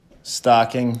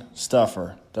stocking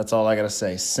stuffer. That's all I got to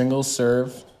say. Single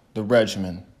serve, the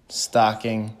regimen,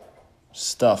 stocking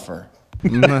stuffer.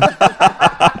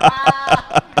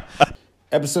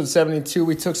 Episode 72,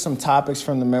 we took some topics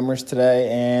from the members today,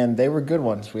 and they were good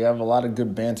ones. We have a lot of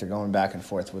good banter going back and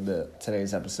forth with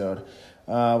today's episode.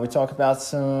 We talk about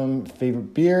some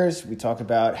favorite beers. We talk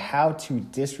about how to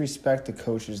disrespect the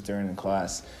coaches during the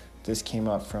class. This came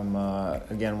up from,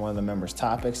 again, one of the members'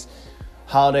 topics.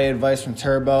 Holiday advice from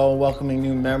Turbo, welcoming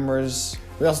new members.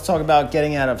 We also talk about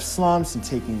getting out of slumps and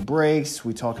taking breaks.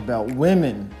 We talk about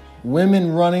women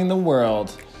running the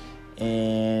world.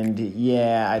 And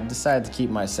yeah, I decided to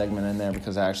keep my segment in there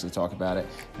because I actually talk about it.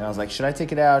 And I was like, should I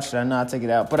take it out? Should I not take it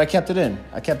out? But I kept it in.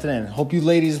 Hope you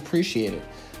ladies appreciate it.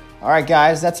 All right,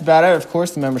 guys, that's about it. Of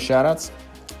course, the member shout-outs.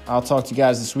 I'll talk to you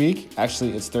guys this week.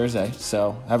 Actually, it's Thursday,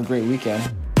 so have a great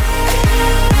weekend.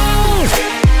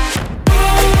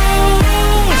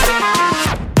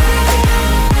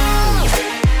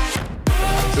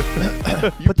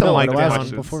 Put the mic down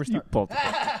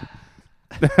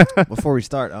before we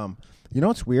start. You know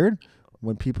what's weird?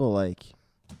 When people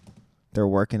they're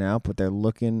working out, but they're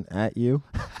looking at you.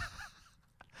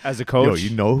 As a coach, Yo,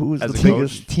 you know who's the As a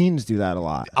biggest? Teens do that a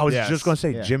lot. I was Yes. just gonna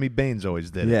say Yeah. Jimmy Baines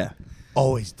always did it. Yeah.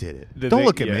 Always did it. Don't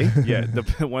look at me. Yeah,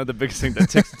 one of the biggest things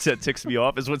that ticks me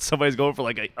off is when somebody's going for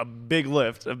a big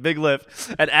lift,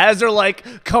 and as they're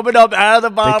coming up out of the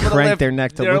bottom of the crank lift, their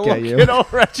neck to they're look at you. looking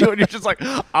over at you, and you're just like,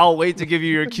 "I'll wait to give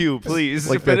you your cue, please.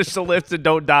 Finish the lift and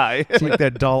don't die." It's like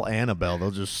that doll Annabelle.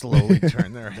 They'll just slowly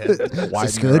turn their head,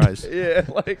 widen good? their eyes. Yeah,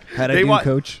 How'd I they do, want,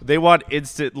 coach? They want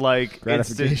instant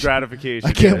Gratification. gratification.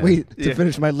 I can't Yeah. wait to Yeah.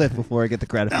 finish my lift before I get the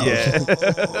gratification.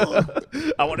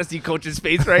 Yeah. I want to see Coach's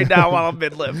face right now while I'm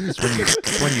mid lift.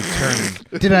 When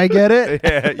you Did I get it?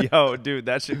 Yeah, yo, dude,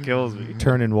 that shit kills me.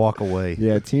 turn and walk away.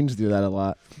 Yeah, teens do that a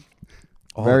lot.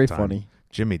 All Very the time. funny.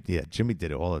 Jimmy did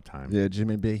it all the time. Yeah,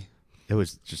 Jimmy B. It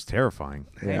was just terrifying.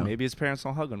 Hey, Yeah. maybe his parents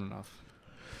don't hug him enough.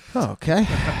 Oh, okay.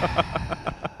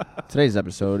 Today's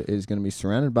episode is going to be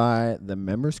surrounded by the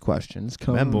members' questions.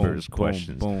 Members' boom,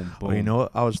 questions. boom, Oh, you know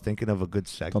what? I was thinking of a good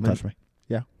segment. Don't touch me.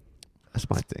 Yeah. That's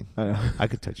my thing. I know. I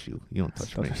could touch you. You don't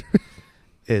touch Don't me. touch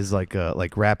Is like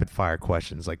rapid fire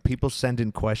questions. Like people send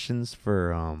in questions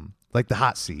for the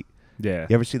hot seat. Yeah,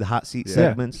 You ever see the hot seat Yeah.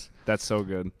 segments? that's so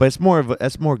good. But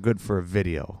that's more good for a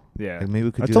video. Yeah, Like maybe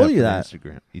we could I do told that you for that.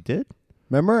 Instagram. You did?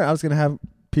 Remember, I was going to have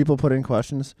people put in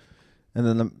questions, and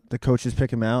then the coaches pick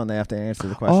them out, and they have to answer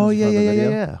the questions. Oh in yeah, front yeah, of the yeah, video.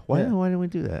 yeah. Why Yeah. didn't we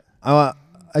do that?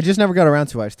 I just never got around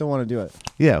to it. I still want to do it.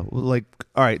 Yeah, well,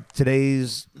 all right,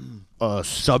 today's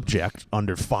subject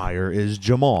under fire is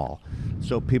Jamal.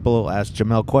 So people ask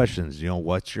Jamal questions.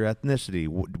 What's your ethnicity?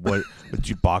 What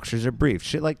do boxers or briefs?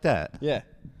 Shit like that. Yeah.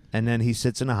 And then he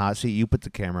sits in a hot seat. You put the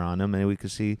camera on him, and we can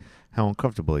see how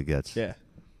uncomfortable he gets. Yeah.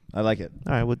 I like it.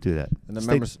 All right, we'll do that. And the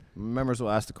Stay- members will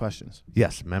ask the questions.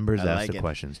 Yes, members I ask like the it.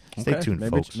 questions. Stay Okay. tuned, Maybe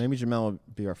folks. maybe Jamel will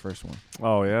be our first one.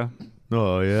 Oh yeah,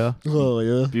 Oh yeah. Oh,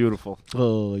 yeah. beautiful.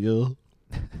 Oh, yeah.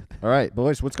 All right,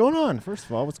 boys, what's going on? First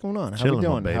of all, what's going on? How Chilling, we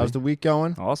my doing? baby. How's the week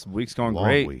going? Awesome. Week's going Long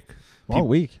great. week. Long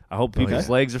week. I hope people's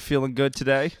Okay. legs are feeling good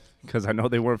today because I know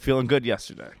they weren't feeling good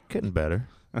yesterday. Getting better.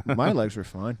 My legs were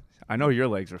fine. I know your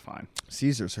legs are fine.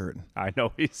 Caesar's hurting. I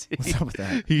know What's up with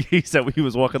that? he said he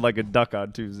was walking like a duck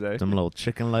on Tuesday. Some little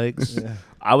chicken legs. Yeah.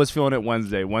 I was feeling it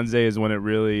Wednesday. Wednesday is when it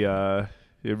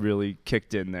really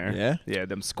kicked in there. Yeah? Yeah,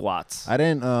 them squats. I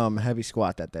didn't heavy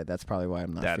squat that day. That's probably why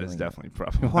I'm not That feeling is it. definitely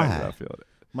probably why Why? I'm not feeling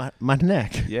it. My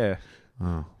neck. Yeah.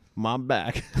 Oh, My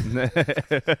back.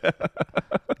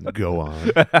 go on.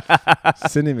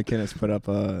 Cindy McKinnis put up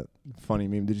a funny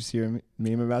meme. Did you see her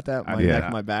meme about that? My Yeah.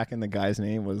 neck, my back, and the guy's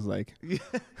name was like...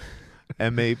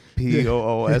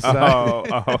 MAPOOSI.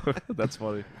 oh, that's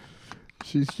funny.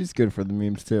 She's good for the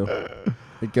memes too.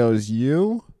 It goes,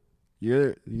 you're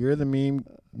the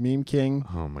meme king.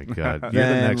 Oh my God! You're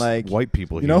Then, the next white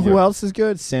people. You know who hero. else is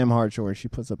good? Sam Hartshorn. She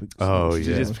puts up. Oh,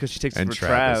 She yeah. just because she takes it And for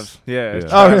Travis. Trav. Yeah. Yeah. Oh,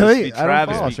 Travis, really? be I don't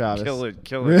Travis, follow be Travis.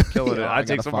 killing Really? it. Yeah, I I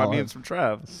take gotta some of my follow memes from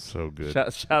Trav. So good.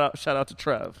 Shout out to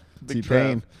Trav. Big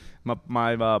T-Pain.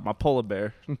 Trav. My polar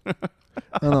bear.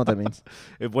 I don't know what that means.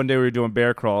 If one day we were doing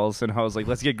bear crawls and I was like,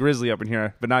 let's get Grizzly up in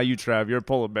here, but not you, Trav. You're a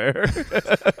polar bear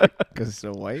Because it's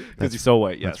so white. because he's so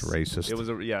white. Yes, That's racist. It was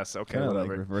a yes. Okay, Kinda like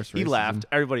whatever. reverse He racism. laughed.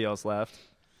 Everybody else laughed.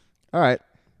 All right.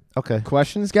 Okay.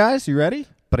 Questions, guys? You ready?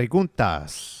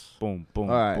 Preguntas Boom, boom,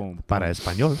 All right. boom. para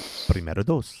español. Primero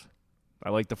dos. I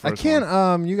like the I first. can't.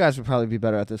 One. You guys would probably be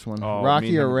better at this one. Oh,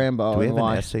 Rocky me or neither. Rambo? Do we and have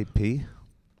why? an SAP?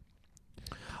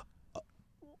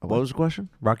 What was the question?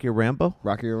 Rocky or Rambo?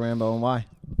 Rocky or Rambo, and why?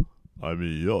 I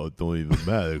mean, yo, it don't even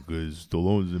matter because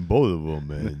Stallone's in both of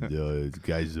them, and the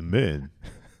guy's a man.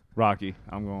 Rocky.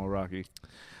 I'm going with Rocky.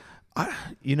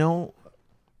 You know,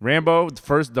 Rambo,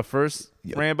 the first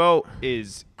Yeah. Rambo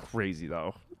is crazy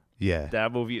though. yeah.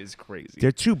 That movie is crazy.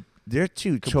 They're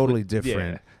two totally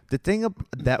different. yeah. The thing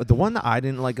the one that I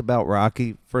didn't like about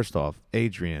Rocky, first off,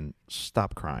 Adrian,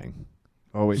 stop crying.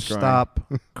 Always crying. Stop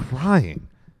crying.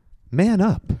 Man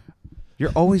up.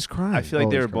 You're always crying. I feel like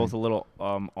they Always were both a little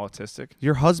autistic.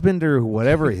 Your husband or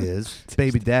whatever he is,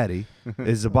 baby daddy,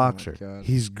 is a boxer. God.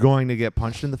 He's going to get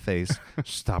punched in the face.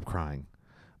 Stop crying.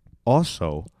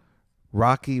 Also,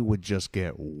 Rocky would just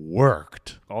get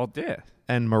worked All day.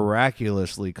 and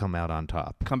miraculously come out on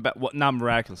top. Come back. Well, not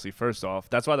miraculously. First off,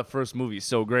 that's why the first movie is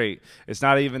so great. It's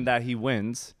not even that he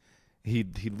wins; he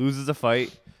loses a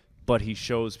fight, but he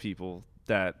shows people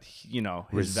that his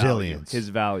Resilience. His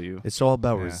value. It's all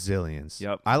about Yeah. resilience.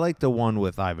 Yep. I like the one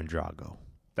with Ivan Drago.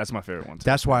 That's my favorite one. Too.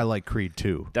 That's why I like Creed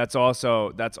 2. That's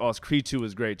also Creed 2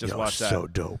 was great. Just watch that. So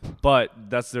dope. But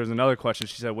there's another question.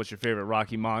 She said, "What's your favorite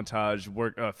Rocky montage,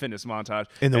 fitness montage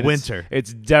In the And winter.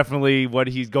 It's definitely when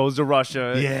he goes to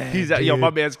Russia. Yeah, he's dude. my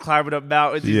man's climbing up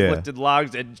mountains. He's Yeah. lifted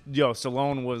logs, and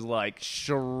Stallone was like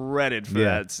shredded for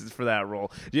Yeah. that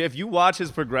role. Yeah, if you watch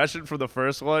his progression from the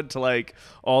first one to like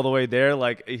all the way there,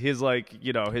 like his his Where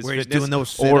he's fitness doing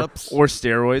those or sit-ups?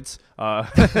 steroids. Oh,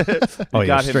 yeah,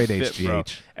 got him straight fit, bro.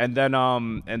 HGH. And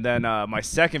then my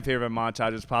second favorite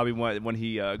montage is probably when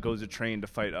he goes to train to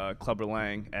fight Clubber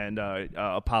Lang, and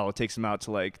Apollo takes him out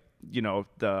to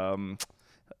the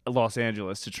Los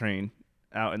Angeles to train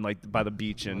out in by the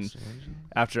beach, and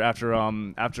after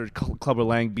Clubber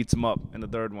Lang beats him up in the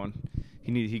third one,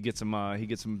 he gets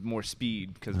some more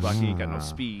speed because Rocky ain't got no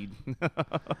speed.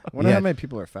 I wonder Yeah. how many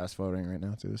people are fast forwarding right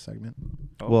now through this segment.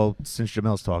 Well, since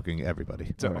Jamel's talking,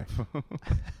 everybody. So, Alright.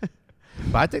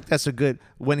 But I think that's a good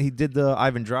when he did the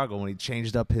Ivan Drago when he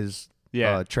changed up his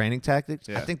Yeah. training tactics.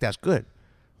 I Yeah. think that's good.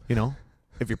 You know,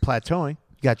 if you're plateauing,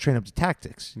 you got to train up the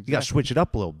tactics. You got to Exactly. switch it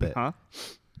up a little bit. huh?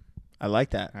 I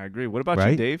like that. I agree. What about you,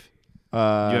 Right? Dave? You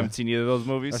Uh, haven't seen either of those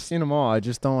movies? I've seen them all. I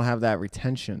just don't have that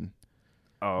retention.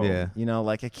 Oh, Yeah. You know,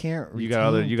 like I can't. You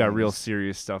got retain real things.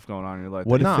 serious stuff going on in your life.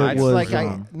 What No, if it it's was, like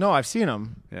I've seen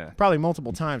them Yeah. probably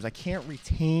multiple times. I can't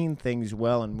retain things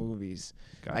well in movies.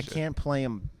 I Gotcha. can't play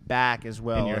them back as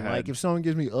well. your And like head. if someone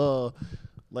gives me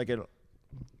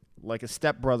like a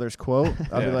Step Brothers quote,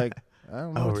 I'll be Yeah. like, I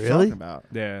don't know Oh, what you're really? talking about.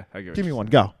 Yeah, I get what Give me you're one.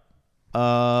 Go.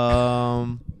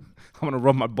 Um, I'm gonna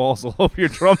rub my balls all over your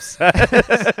drum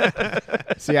set.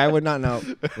 See, I would not know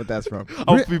what that's from.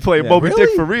 I'll be playing Yeah. Moby Dick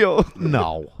Really? for real.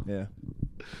 no. Yeah.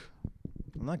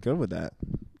 I'm not good with that.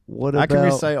 What I about? can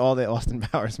recite all the Austin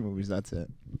Powers movies. That's it.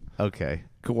 Okay.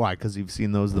 Why? Because you've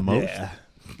seen those the most.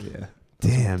 Yeah.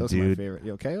 Damn, Those are my dude. favorite.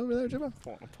 You okay over there, Jimbo?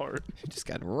 Falling apart. You just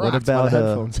got What rocked by about, the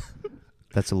headphones.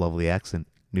 That's a lovely accent.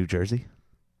 New Jersey.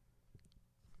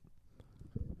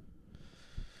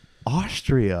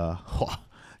 Austria.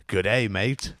 Good day,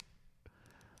 mate.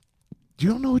 You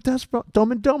don't know what that's from?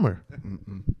 Dumb and Dumber.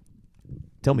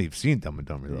 Tell me you've seen Dumb and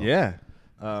Dumber, though. Yeah.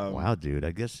 Wow, dude.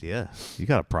 I guess, yeah. You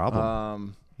got a problem.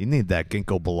 Um, You need that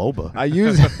ginkgo biloba. I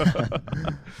use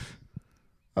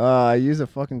I use a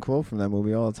fucking quote from that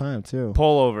movie all the time too.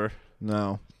 Pull over.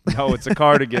 No. No, it's a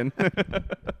cardigan.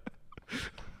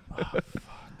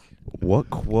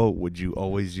 What quote would you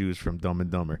always use from Dumb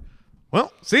and Dumber?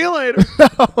 Well, see you later.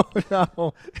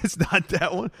 No. It's not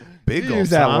that one. Big You ol' use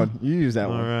that Tom. one. You use that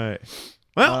All one. right.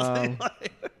 Well, see you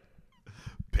later.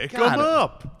 Pick Got them it.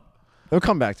 up. It'll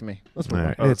come back to me. Let's move All on.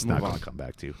 right. Oh, It's let's not move going on. to come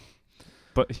back to you.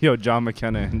 But John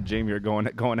McKenna and Jamie are going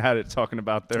at it, talking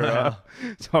about their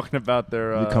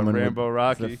You coming with Rambo The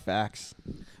Rocky. facts.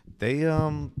 They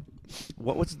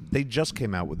they just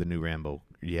came out with the new Rambo.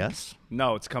 Yes.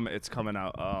 No, it's coming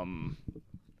out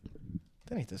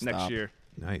They need to next stop. year.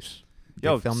 Nice.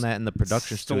 Yo, They filmed that in the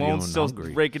production studio in Stallone's still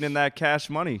Hungary. raking in that cash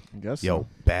money. I guess Yo, so.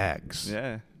 bags.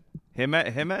 Yeah, him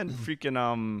and freaking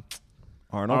Arnold.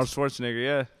 Arnold Schwarzenegger.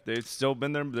 Yeah, they've still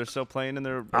been there. They're still playing in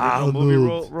their original Arnold. movie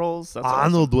roles. That's awesome.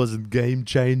 Arnold wasn't Game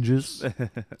Changers.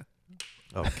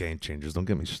 Oh, Game Changers. Don't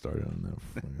get me started on that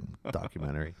fucking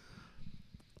documentary.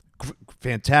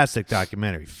 Fantastic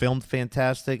documentary. Filmed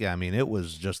fantastic. I mean, it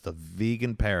was just a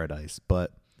vegan paradise,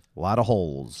 but a lot of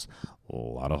holes. A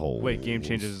lot of holes. Wait, Game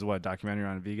Changers is what, documentary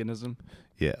on veganism?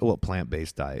 Yeah, well,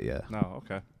 plant-based diet, yeah. No,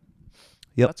 okay.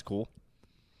 Yep. That's cool.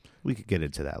 We could get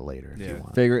into that later if Yeah. you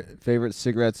want. Favorite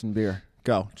cigarettes and beer.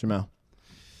 Go, Jamel.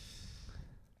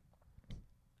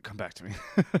 Come back to me.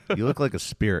 You look like a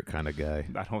spirit kind of guy.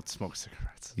 I don't smoke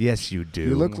cigarettes. Yes, you do.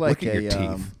 You look like at your a,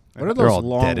 teeth. what are They're those all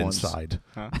long dead ones? inside.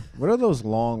 What are those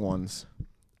long ones?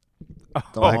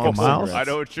 Black Oh, and Milds? I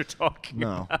know what you're talking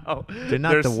No. about. They're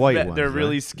not the white ones, They're right?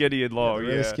 really skinny and long.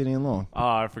 Really Yeah. skinny and long. Oh,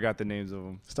 I forgot the names of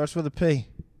them. Starts with a P.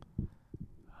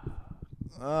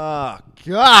 Oh,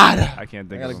 God. I can't I think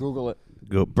gotta of them. Google it.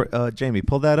 Go, Jamie,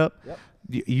 pull that up. Yep.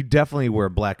 You definitely were a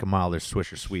Black and Mild or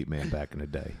Swisher Sweet Man back in the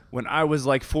day. When I was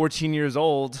like 14 years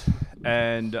old,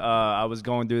 and I was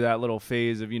going through that little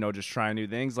phase of just trying new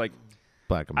things, like.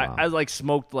 Black and Mild. I like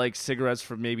smoked like cigarettes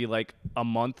for maybe like a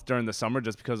month during the summer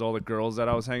just because all the girls that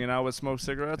I was hanging out with smoked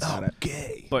cigarettes.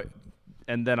 gay.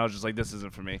 And then I was just like, this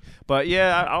isn't for me. But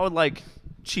yeah, I would like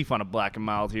chief on a Black and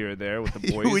Mild here or there with the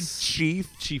boys. You would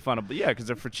chief on a because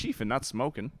they're for chiefing, not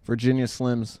smoking. Virginia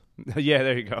Slims. Yeah,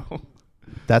 there you go.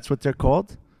 That's what they're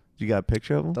called? You got a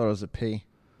picture of them? Thought it was a P.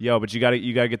 Yo, but you gotta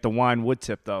get the wine wood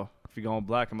tip though. If you're going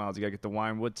Black and Milds, you gotta get the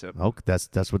wine wood tip. Oh,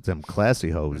 that's what them classy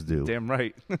hoes do. Damn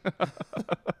right.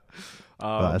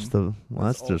 That's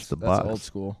just the box. That's old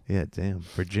school. Yeah, damn.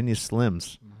 Virginia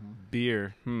Slims.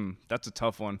 Beer. That's a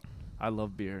tough one. I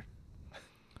love beer.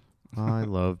 I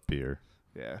love beer.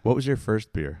 Yeah. What was your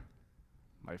first beer?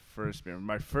 My first beer.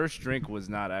 My first drink was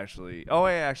not actually. Oh,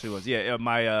 it actually was. Yeah,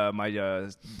 my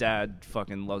dad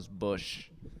fucking loves Bush.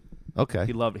 Okay.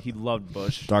 He loved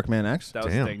Bush. Darkman X? That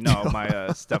was Damn. the thing. No,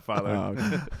 my stepfather. Oh,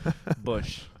 okay.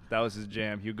 Bush. That was his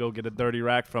jam. He'd go get a dirty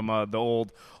rack from the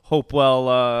old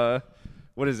Hopewell.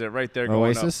 What is it? Right there.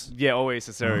 Going Oasis? Up. Yeah,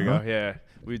 Oasis. There we go. Yeah.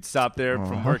 We'd stop there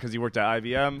from work because he worked at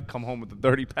IBM. Come home with a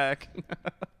 30 pack.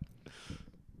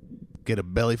 Get a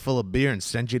belly full of beer and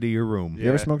send you to your room. You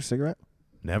ever Yeah. smoked a cigarette?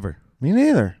 Never. Me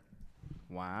neither.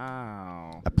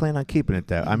 Wow. I plan on keeping it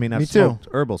that. I mean, Me I've too. smoked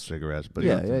herbal cigarettes, but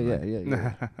Yeah.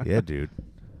 yeah, dude.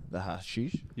 The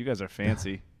hashish? You guys are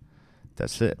fancy.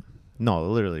 That's it. No,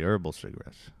 literally herbal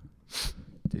cigarettes.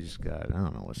 They just got, I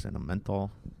don't know, what's in a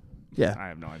menthol? Yeah. I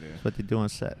have no idea. What they do on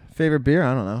set? Favorite beer?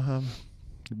 I don't know.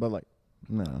 But like,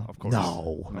 no. Of course.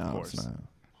 No. No, Of course. it's not.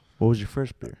 What was your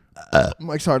first beer?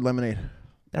 Mike's Hard Lemonade.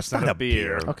 That's not a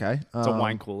beer. Okay. It's a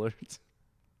wine cooler.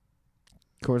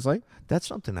 Coors Light? That's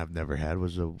something I've never had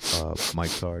was a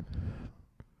Mike's Hard.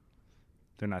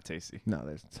 They're not tasty. No,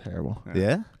 that's terrible.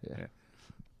 Yeah? Yeah.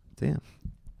 Damn.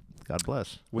 God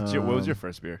bless. What was your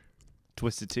first beer?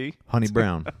 Twisted Tea? Honey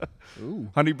Brown. Ooh.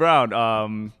 Honey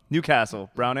Brown. Newcastle.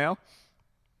 Brown Ale?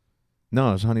 No,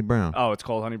 it was Honey Brown. Oh, it's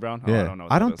called Honey Brown? Oh, yeah. I don't know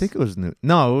what I that don't is. think it was New.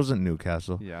 No, it wasn't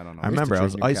Newcastle. Yeah, I don't know. I remember I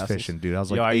was drink ice Newcastles. fishing, dude. I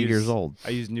was like Yo, 8 years old. I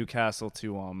use Newcastle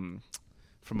to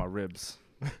for my ribs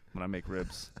when I make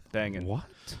ribs. Banging. What?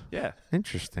 Yeah.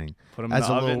 Interesting. Put them in As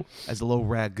the a oven. little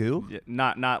ragu. Yeah,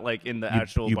 not like in the You-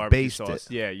 actual you barbecue baste sauce.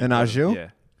 it. Yeah. An au jus? Yeah.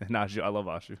 An au jus. I love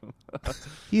au jus.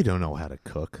 You don't know how to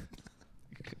cook.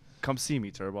 Come see me,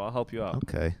 Turbo. I'll help you out.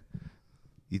 Okay.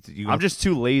 You I'm just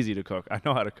too lazy to cook. I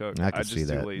know how to cook. I can I'm see just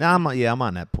that. Too lazy. Nah, I'm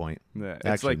on that point. Yeah, it's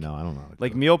Actually, like no, I don't know. How to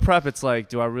like cook. meal prep. It's like,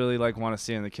 do I really like want to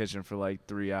stay in the kitchen for like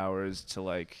 3 hours to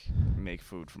like make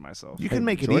food for myself? You can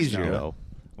make it George easier knows. though.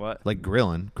 What? Like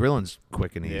grilling. Grilling's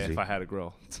quick and Yeah, easy. if I had a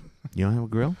grill. You don't have a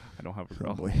grill? I don't have a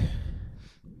grill. Oh, boy.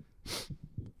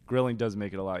 Grilling does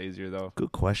make it a lot easier though.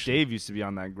 Good question. Dave used to be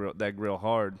on that grill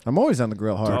hard. I'm always on the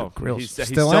grill hard. Oh, grill. he's Still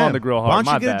still am. on the grill Why hard.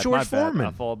 don't you My get a bad, George my bad. Foreman?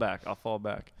 I'll fall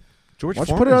back. George Why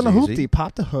don't you put it on the Foreman's hoopty? easy.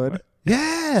 Pop the hood.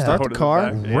 Yeah. Start Throw the it in the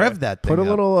car. back. Yeah. Rev that thing Put a up.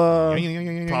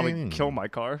 little. Probably kill my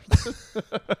car.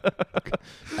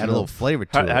 Add a little flavor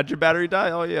to How'd it. your battery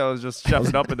die? Oh yeah, I was just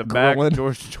chefing up in the back. Grilling.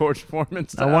 George Foreman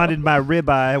style. my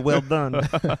ribeye well done.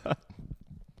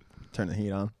 Turn the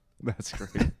heat on. That's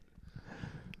great.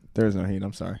 There is no heat.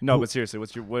 I'm sorry. No, but seriously,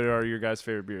 what are your guys'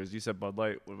 favorite beers? You said Bud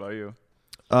Light. What about you?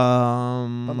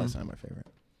 Bud Light's not my favorite.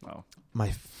 Oh,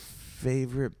 My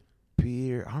favorite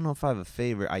beer. I don't know if I have a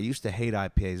favorite. I used to hate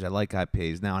IPAs. I like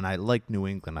IPAs now, and I like New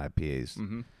England IPAs.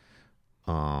 mm-hmm.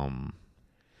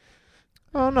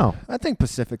 I don't know. I think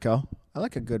Pacifico. I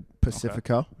like a good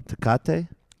Pacifico. Tecate?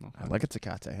 I like a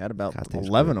Tecate. I had about Tecate's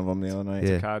 11 good. of them the other night.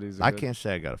 Yeah. Tecate's are I good. can't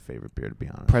say I got a favorite beer, to be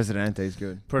honest. Presidente's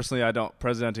good. Personally, I don't.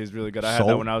 Presidente is really good. I had Sol?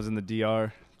 that when I was in the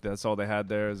DR. That's all they had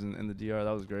there is in the DR.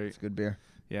 That was great. It's good beer.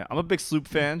 Yeah, I'm a big Sloop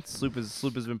fan. Sloop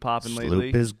has been popping Sloop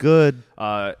lately. is good.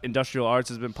 Industrial Arts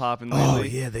has been popping Oh, lately.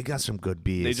 yeah. They got some good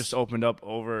beers. They just opened up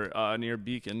over near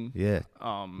Beacon. Yeah.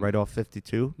 Right off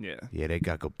 52? Yeah. Yeah, they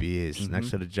got good beers. Mhm. Next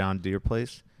to the John Deere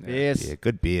place. Yes. Yeah,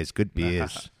 good beers. Good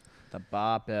beers. The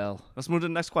Barbell. Let's move to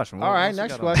the next question. All What right, else we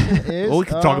next got on? question is. Well, we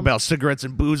can talk about cigarettes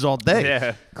and booze all day.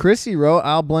 Yeah. Chrissy wrote,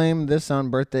 I'll blame this on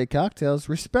birthday cocktails.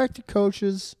 Respect your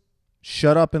coaches.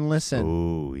 Shut up and listen.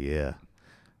 Oh, yeah.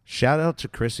 Shout out to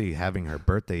Chrissy having her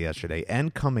birthday yesterday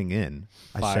and coming in.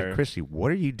 I Fire. said, Chrissy, what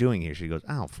are you doing here? She goes,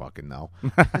 I don't fucking know.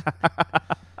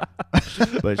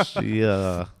 But she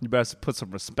You better put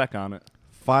some respect on it.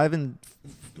 5 and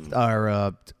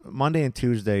our Monday and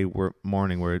Tuesday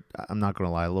morning were, I'm not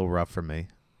gonna lie, a little rough for me.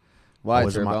 Why,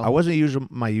 I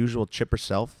wasn't my usual chipper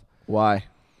self. Why?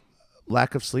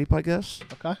 Lack of sleep, I guess.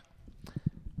 Okay.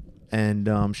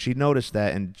 And she noticed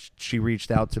that, and she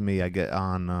reached out to me.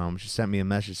 She sent me a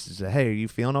message. She said, "Hey, are you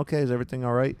feeling okay? Is everything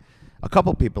all right?" A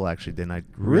couple people actually did, and I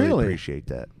really appreciate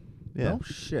that. Yeah. Oh,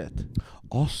 shit.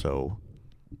 Also,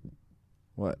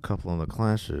 What? a couple of the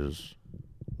classes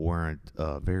weren't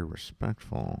very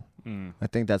respectful. I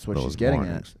think that's what those she's getting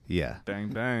mornings. Yeah. Bang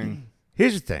bang.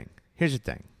 Here's the thing.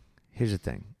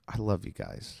 I love you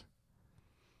guys.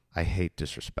 I hate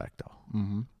disrespect, though.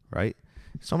 Mm-hmm. Right?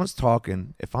 If someone's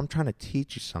talking, if I'm trying to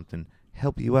teach you something,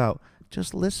 help you out,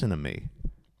 just listen to me.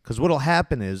 Because what'll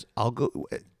happen is I'll go.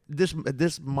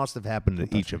 This must have happened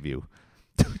to each of you.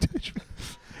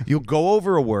 You'll go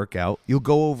over a workout, you'll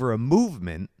go over a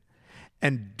movement,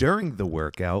 and during the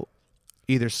workout,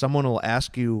 either someone will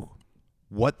ask you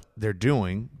what they're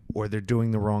doing or they're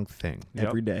doing the wrong thing. Yep.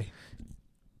 Every day.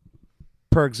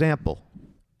 For example,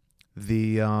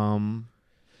 the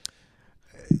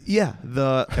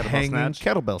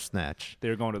kettlebell snatch. They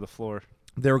were going to the floor.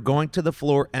 They were going to the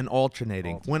floor and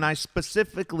alternating. When I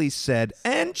specifically said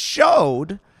and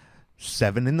showed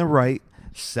 7 in the right,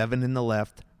 7 in the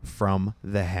left from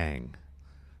the hang.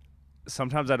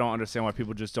 Sometimes I don't understand why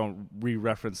people just don't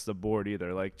re-reference the board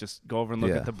either. Like, just go over and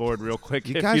look Yeah. at the board real quick.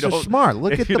 You if guys are don't- smart.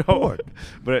 Look if at you the don't- board.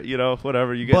 But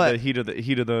whatever. You get But the heat of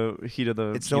the. It's you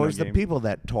know, always the game. people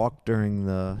that talk during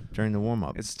the warm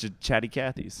up. It's just chatty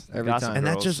Cathy's. Every Gossip time. And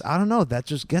that girls. just, I don't know, that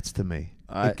just gets to me.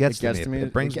 It It gets to me.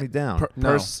 It brings me down. No.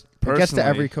 Pers- It gets to personally-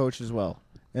 every coach as well.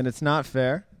 And it's not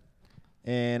fair.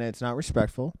 And it's not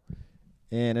respectful.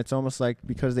 And it's almost like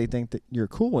because they think that you're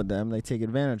cool with them, they take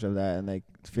advantage of that and they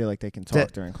feel like they can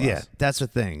talk during class. Yeah, that's the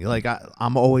thing. Like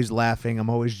I'm always laughing, I'm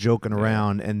always joking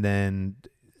around, and then,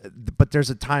 but there's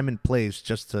a time and place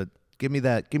just to give me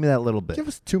that little bit. Give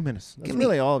us 2 minutes. That's Give me-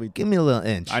 really all we Give me a little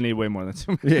inch. I need way more than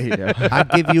 2 minutes. Yeah, you do. I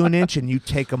give you an inch and you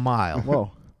take a mile.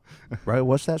 Whoa. Right?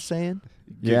 What's that saying?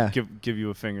 Yeah. Give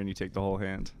you a finger and you take the whole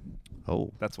hand.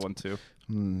 Oh, That's one too.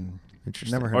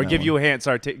 interesting. Never heard Or that give one. you a hand.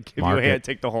 Sorry, give you Mark a hand. it.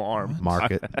 Take the whole arm.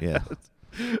 Market. Yeah.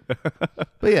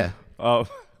 But yeah. Oh.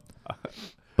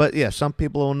 But yeah, some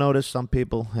people will notice. Some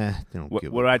people, they don't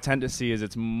give What a I tend to see is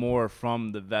it's more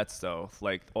from the vets though,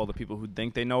 like all the people who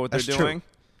think they know what That's they're true. doing.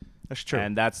 That's true.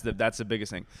 And that's the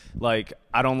biggest thing. Like,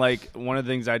 I don't like, one of the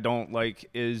things I don't like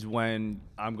is when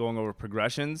I'm going over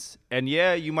progressions. And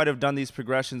yeah, you might have done these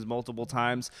progressions multiple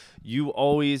times. You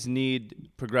always need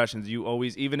progressions. You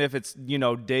always, even if it's,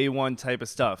 day one type of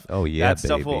stuff. Oh, yeah, that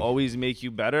stuff will baby. always make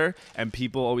you better. And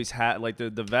people always like the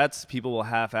vets, people will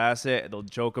half-ass it. They'll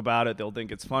joke about it. They'll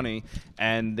think it's funny.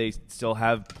 And they still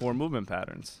have poor movement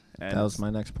patterns. And That was my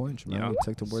next point. You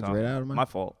took the words right out of my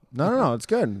fault. No, it's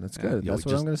good. It's good. Yo, That's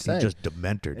what I'm going to say. He just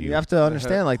demented And you. you have to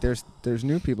understand, like, there's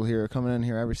new people here coming in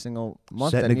here every single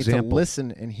month Set that an need example. to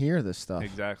listen and hear this stuff.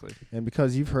 Exactly. And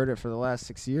because you've heard it for the last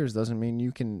 6 years doesn't mean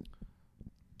you can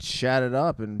chat it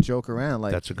up and joke around.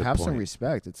 Like, That's a good have some point.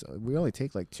 respect. We only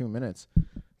take like 2 minutes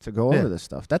to go over this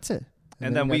stuff. That's it.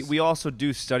 And then you guys- we also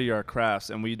do study our crafts,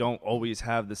 and we don't always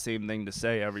have the same thing to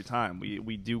say every time.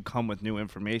 We do come with new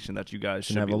information that you guys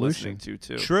an should be evolution. listening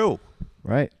to, too. True.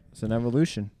 right. It's an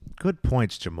evolution. Good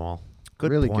points, Jamal. Good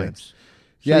Really good. points. So,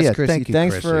 Yes, yeah, Chrissy. thank you,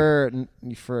 Thanks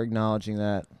Chrissy. for acknowledging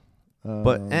that.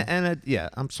 But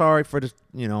I'm sorry for this.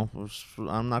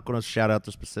 I'm not going to shout out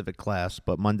the specific class,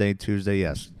 but Monday, Tuesday,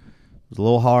 yes, it was a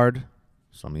little hard.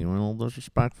 Some of you were a little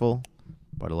disrespectful,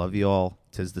 but I love you all.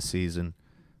 'Tis the season.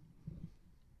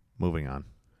 Moving on.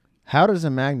 how does a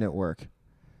magnet work?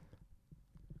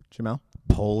 Jamel?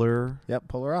 Polar. Yep,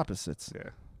 polar opposites. Yeah.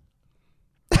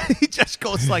 He just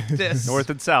goes like this. North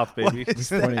and south, baby. He's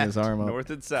pointing his arm up. North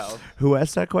and south. Who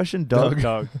asked that question? Doug.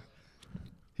 Doug.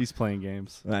 He's playing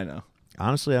games. I know.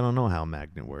 Honestly, I don't know how a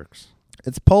magnet works.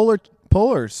 It's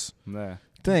polars Nah.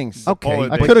 things. Okay, Polar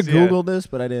I things, could have yeah. Googled this,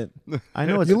 but I didn't. I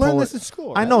know it's You learned polar. this in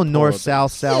school. I right? know Polar north, things.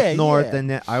 south, south, Yeah, north, yeah. and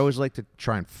then I always like to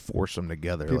try and force them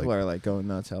together. People like, are like going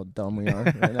nuts how dumb we are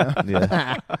right now.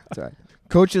 Yeah. That's all right.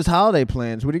 Coach's holiday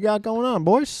plans. What do you got going on,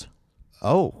 boys?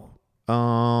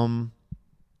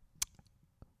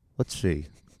 Let's see.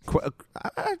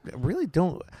 I really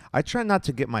don't. I try not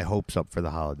to get my hopes up for the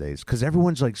holidays because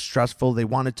everyone's like stressful. They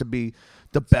want it to be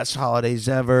the best holidays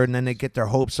ever, and then they get their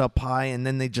hopes up high, and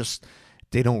then they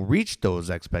don't reach those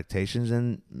expectations,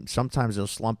 and sometimes they'll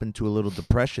slump into a little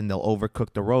depression. They'll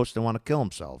overcook the roast and want to kill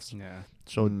themselves. Yeah.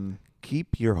 So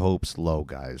keep your hopes low,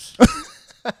 guys.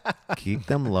 Keep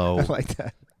them low, I like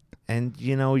that. and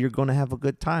you're going to have a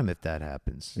good time if that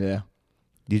happens. Yeah.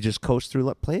 You just coast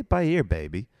through. Play it by ear,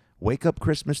 baby. Wake up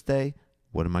Christmas Day,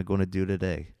 What am I going to do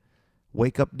today?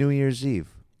 Wake up New Year's Eve.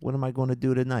 What am I going to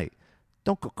do tonight?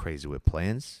 Don't go crazy with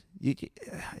plans. You're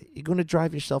going to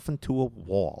drive yourself into a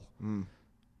wall.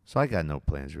 So I got no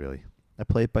plans, really. I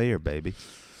play it by ear, baby.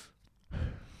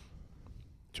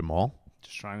 Jamal?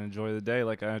 Just trying to enjoy the day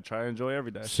like I try to enjoy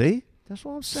every day. See? That's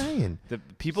what I'm saying.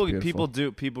 People beautiful.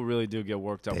 people really do get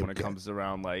worked up They when it get- comes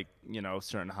around like,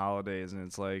 certain holidays, and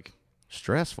it's like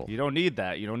Stressful. you don't need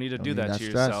that. You don't need to do need that that to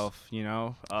stress. yourself, how you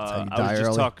I die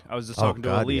early. was just Oh, talking to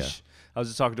God, Alicia. I was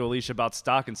just talking to Alicia about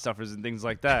stocking stuffers and things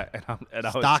like that. And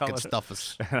I was Stocking telling her-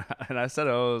 stuffers. and I said,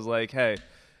 I was like, hey,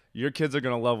 your kids are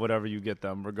gonna love whatever you get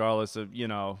them, regardless of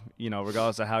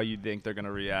regardless of how you think they're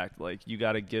gonna react. Like you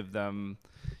gotta give them,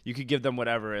 you could give them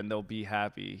whatever, and they'll be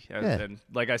happy. And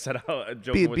like I said, I'm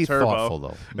joking with Be Turbo. thoughtful,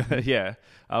 though. Yeah,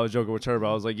 I was joking with Turbo.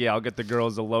 I was like, yeah, I'll get the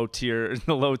girls the low tier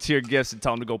gifts and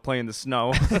tell them to go play in the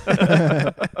snow.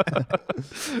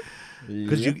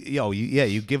 Because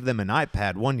you give them an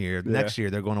iPad one year. Next year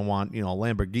they're going to want a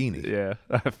Lamborghini. Yeah,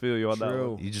 I feel you on that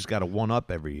True. one. You just got to one up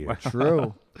every year.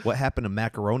 True. What happened to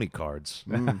macaroni cards?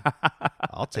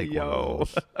 I'll take one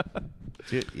of those.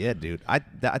 Dude.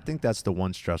 I think that's the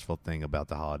one stressful thing about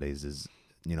the holidays is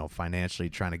financially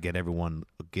trying to get everyone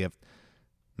a gift,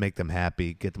 make them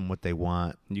happy, get them what they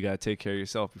want. You gotta take care of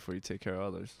yourself before you take care of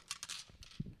others.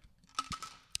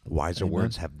 Wiser Amen.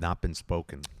 words have not been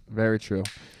spoken. Very true.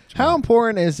 How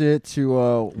important is it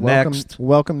to Next.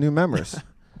 welcome new members?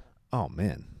 Oh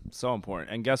man, So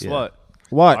important. And guess Yeah. what?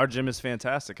 What? Our gym is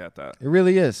fantastic at that. It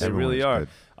really is. They really are.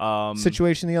 Everyone's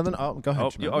Situation the other. Oh, go ahead. Oh,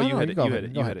 Jamal. you- oh, you hit it, go you ahead.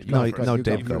 hit it, Go you ahead. hit it. Go No, ahead. no, You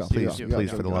Dave, go. go. You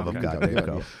Please, for the love of You God, go.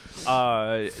 Dave,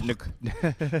 You go.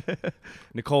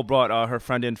 Nicole brought her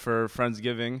friend in for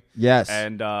Friendsgiving. Yes.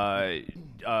 And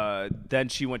then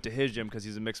she went to his gym because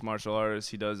he's a mixed martial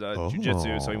artist. He does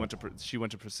jiu-jitsu, so she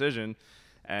went to Precision.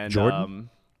 And Jordan?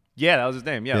 yeah, that was his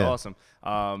name. Yeah, Yeah. awesome.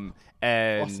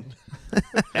 And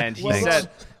and he Thanks.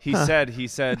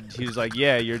 said he was like,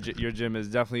 yeah, your gym is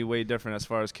definitely way different as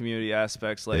far as community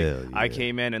aspects. Like Hell I yeah.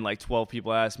 came in and like 12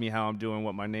 people asked me how I'm doing,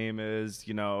 what my name is,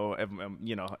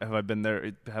 have I been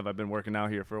there, have I been working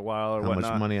out here for a while or How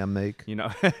whatnot. much money I make?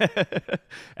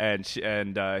 And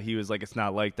he was like, it's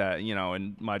not like that,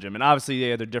 in my gym. And obviously,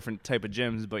 yeah, they're different type of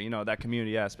gyms, but that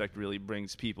community aspect really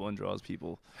brings people and draws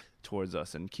people towards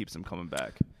us and keeps them coming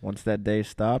back. Once that day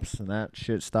stops and that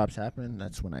shit stops happening,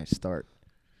 that's when I start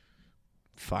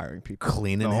firing people.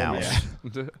 Cleaning house.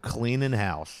 Yeah. Cleaning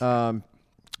house.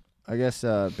 I guess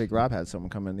Big Rob had someone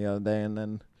come in the other day, and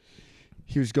then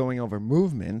he was going over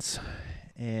movements,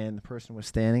 and the person was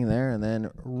standing there, and then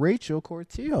Rachel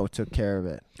Cortillo took care of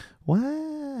it.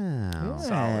 Wow.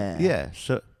 Solid. Yeah.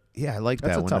 So I like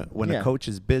That's that a when tough- when yeah. a coach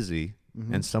is busy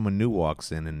Mhm. and someone new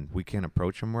walks in and we can't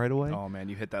approach him right away. Oh man,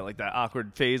 you hit that that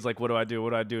awkward phase. Like, what do I do? What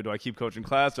do I do? Do I keep coaching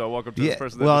class? Do I walk up to Yeah. this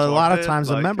person? that Well, just a lot walked of in? times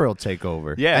a Like, member will take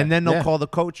over. Yeah. And then they'll Yeah. call the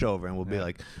coach over and we'll be Yeah.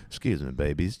 like, "Excuse me,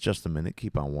 babies, just a minute.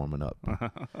 Keep on warming up."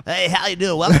 Hey, how you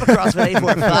doing? Welcome to CrossFit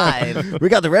 845. We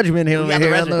got the regimen here, We over got the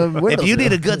here on the regimen. windows If you there.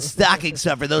 need a good stocking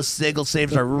stuffer, those single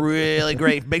saves are really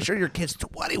great. Make sure your kid's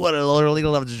 21 or older,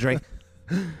 legal enough to drink.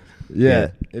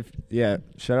 Yeah.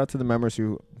 Shout out to the members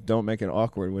who don't make it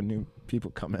awkward when new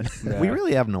people come in. We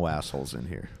really have no assholes in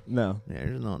here. No. Yeah,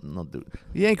 there's no dude.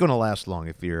 You ain't gonna last long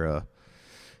if you're a,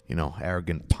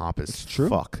 arrogant, pompous true.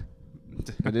 fuck.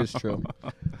 It is true.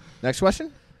 Next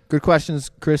question. Good questions,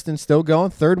 Kristen. Still going.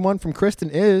 Third one from Kristen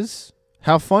is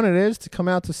how fun it is to come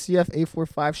out to CF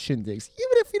 845 shindigs,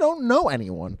 even if you don't know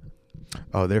anyone.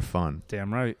 Oh, they're fun.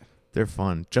 Damn right. They're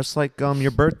fun. Just like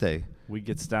your birthday, We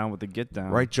gets down with the get down.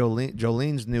 right?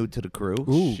 Jolene's new to the crew.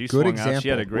 Ooh, She good swung out. example. She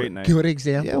had a great night. Good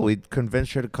example. Yeah, we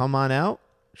convinced her to come on out.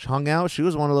 She hung out. She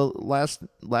was one of the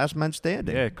last men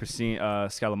standing. Yeah, Christine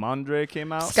Scalamandre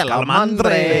came out.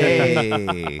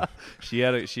 Scalamandre. She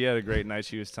had a great night.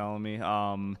 She was telling me.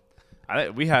 By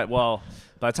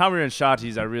the time we were in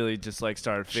Shotzi's, I really just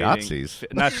started fading. Shotzi's?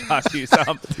 Not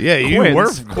Shotzi's. Yeah, you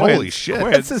Quinns, were. Holy Quinns, shit.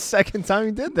 Quinns. That's the second time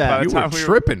you did that. By the You were time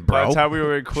tripping, By bro. the time we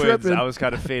were in Quinns, Tripping. I was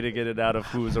kind of fading it out of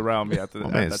who was around me at the, Oh,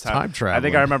 at man, that it's time. time I think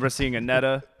traveling. I remember seeing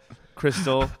Anetta,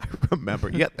 Crystal. Remember?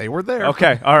 Yeah, they were there.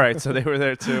 Okay, all right, so they were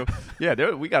there too.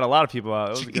 Yeah, we got a lot of people out.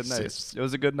 It was a good night. Jesus. It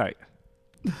was a good night.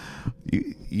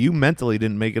 You mentally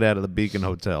didn't make it out of the Beacon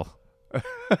Hotel.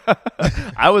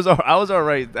 I was all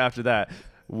right after that.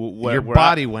 Your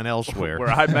body went elsewhere. Where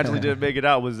I mentally didn't make it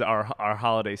out was our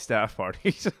holiday staff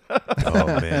parties. Oh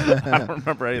man. I don't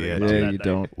remember anything. Yeah, about yeah, that you night.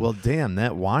 don't. Well, damn,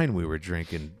 that wine we were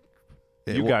drinking.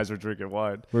 You guys were drinking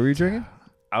wine. What were you drinking?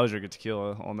 I was drinking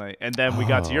tequila all night, and then we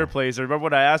got to your place. I remember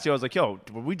when I asked you, I was like, "Yo,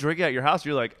 were we drinking at your house?"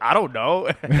 You're like, "I don't know,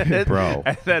 Bro.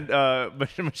 And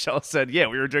then Michelle said, "Yeah,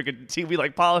 we were drinking tea. We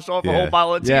like polished off a Yeah. whole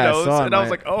bottle of Yeah, I Tito's," saw it, and I was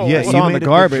man. like, "Oh, Yeah, I you saw in made the a good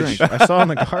garbage. drink. I saw in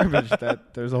the garbage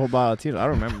that there's a whole bottle of Tito's. I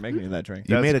don't remember making that drink.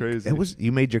 You That's made crazy.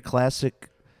 you made your classic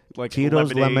like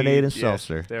Tito's lemonade and yeah,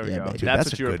 seltzer. There we Yeah, go. baby. Dude, That's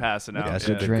a what you were good- passing out. That's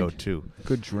yeah. a good Drink. go-to.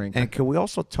 Good drink. And can we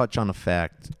also touch on the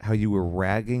fact how you were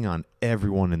ragging on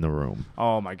everyone in the room?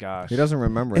 Oh my gosh, he doesn't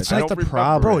remember It's it. like That's the don't remember.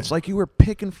 problem. Bro, it's like you were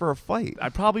picking for a fight. I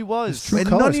probably was. True and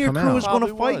colors none of your come crew out. was going to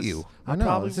Probably fight was. you. I know.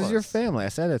 probably This is your was. family. I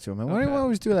said that to him. Why do you Okay.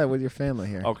 always do that with your family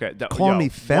here? Okay, Calling me one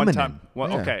feminine. time- Yeah.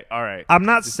 Okay, all right. I'm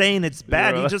not saying it's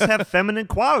bad. Yeah. You just have feminine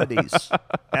qualities.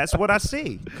 That's what I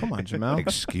see. Come on, Jamal. Why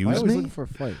Excuse always me? looking for a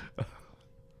fight?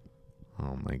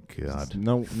 Oh my god.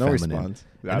 No Feminine. response.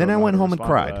 And then I went home and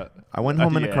cried. I went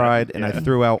home and Yeah, cried, and I yeah.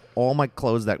 threw out all my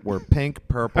clothes that were pink,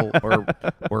 purple,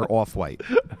 or off-white,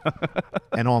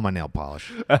 and all my nail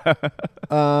polish.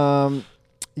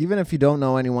 Even if you don't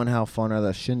know anyone, how fun are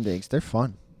the shindigs? They're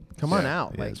fun. Come on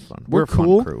out. Yeah, like, it's fun. We're a fun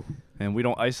cool. crew. And we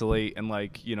don't isolate and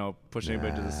push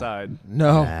anybody to the side.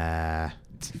 No. Nah.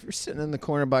 If you're sitting in the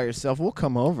corner by yourself, we'll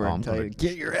come over Oh, and I'm tell gonna you to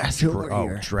get your ass over Oh,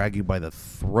 here. drag you by the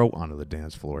throat onto the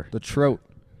dance floor. The trout.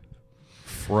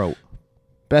 Throat.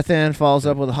 Beth Ann follows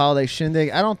up with a holiday shindig.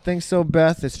 I don't think so,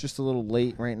 Beth. It's just a little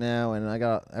late right now, and I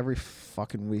got every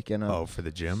fucking weekend. Oh, for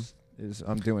the gym?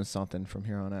 I'm doing something from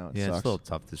here on out. It Yeah, sucks. it's a little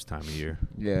tough this time of year.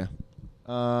 Yeah.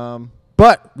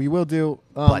 But we will do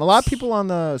a lot of Butts. people on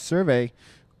the survey,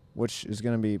 which is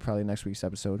going to be probably next week's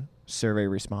episode, survey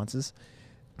responses.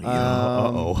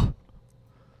 Uh-oh.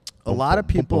 A lot of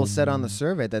people said on the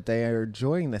survey that they are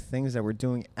enjoying the things that we're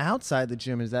doing outside the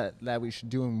gym is that we should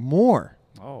do more.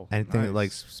 Oh, Anything nice.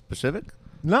 like specific?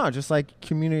 No, just like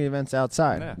community events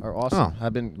outside Yeah. are awesome. Oh.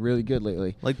 Have been really good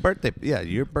lately. Like birthday. Yeah,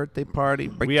 your birthday party.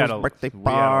 we had Rachel's birthday we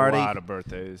party. had a lot of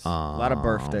birthdays. A lot of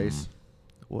birthdays.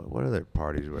 What other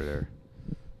parties were there?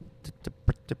 The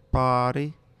birthday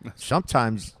party.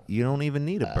 Sometimes you don't even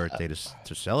need a birthday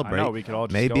to celebrate. I know, we could all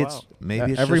just maybe go it's out.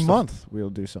 maybe it's Every just the- month we'll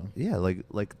do something. yeah,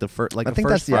 like the first I the think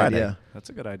first that's the Friday. idea. That's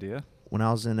a good idea. When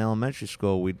I was in elementary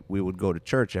school, we would go to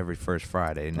church every first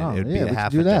Friday, and Oh, it would yeah, be we a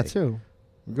half could do a that day. too.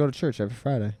 We go to church every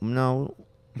Friday. No,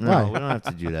 Why? we don't have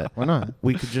to do that. Why not?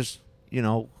 We could just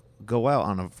go out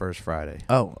on a first Friday,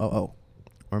 Oh.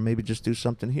 or maybe just do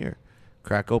something here,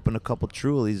 crack open a couple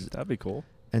Trulies, That'd be cool.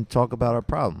 and talk about our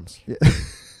problems. Yeah.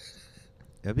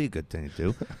 That'd be a good thing to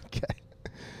do. Okay.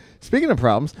 Speaking of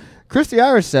problems, Christy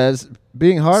Irish says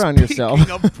being hard on yourself.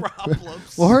 Speaking of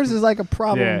problems. Well, hers is like a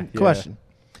problem Yeah, yeah. question.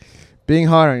 Being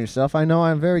hard on yourself. I know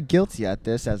I'm very guilty at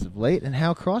this as of late, and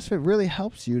how CrossFit really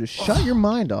helps you to shut your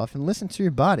mind off and listen to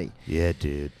your body. Yeah,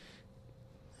 dude.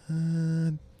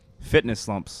 Fitness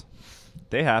slumps.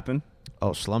 They happen.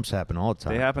 Oh, slumps happen all the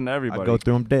time. They happen to everybody. I go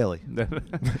through them daily. I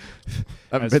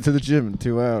haven't As- been to the gym in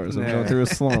 2 hours. I'm Yeah. going through a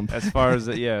slump. as far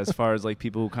as like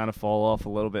people who kind of fall off a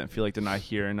little bit and feel like they're not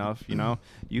here enough,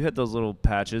 you hit those little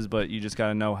patches, but you just got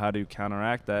to know how to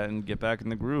counteract that and get back in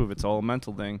the groove. It's all a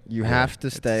mental thing. You have to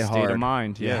It's a stay state hard. of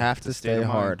mind. You Yeah, have it's to a state stay of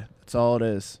mind. hard. That's all it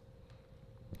is.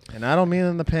 And I don't mean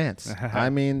in the pants.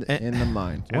 I mean in the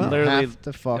mind. And You literally- have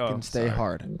to fucking oh, stay sorry.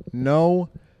 hard. No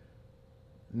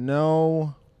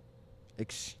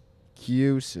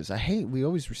excuses. We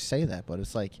always say that, but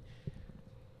it's like,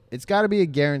 it's got to be a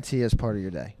guarantee as part of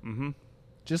your day. Mm-hmm.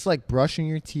 Just like brushing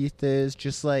your teeth is,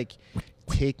 just like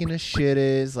taking a shit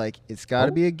is, like it's got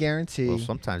to be a guarantee Well,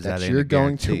 sometimes that that ain't you're a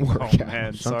going to guarantee. work Oh out.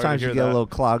 man, Sometimes sorry to you hear get a that. little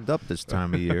clogged up this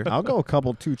time of year. I'll go a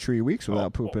couple 2-3 weeks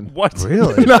without pooping. What?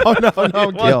 Really? No, no. What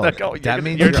Yo, the hell? that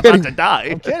means you're you're about to die.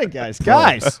 I'm kidding, guys.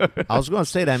 Guys. I was going to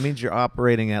say that means you're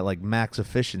operating at like max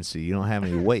efficiency. You don't have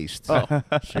any waste. So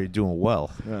you're doing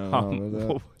well.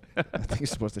 I think you're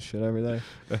supposed to shit every day.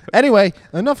 Anyway,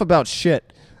 enough about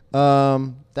shit.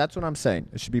 That's what I'm saying.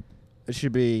 It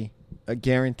should be a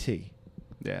guarantee.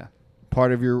 Yeah,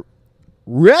 Part of your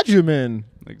regimen.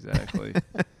 exactly.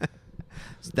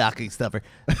 Stocking stuffer.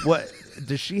 What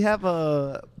does she have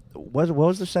a? What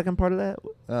was the second part of that?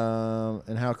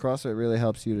 And how CrossFit really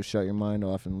helps you to shut your mind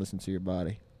off and listen to your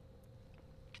body.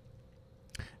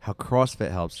 How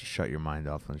CrossFit helps you shut your mind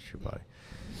off and your body.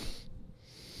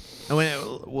 And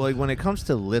when it comes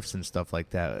to lifts and stuff like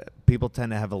that, people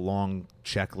tend to have a long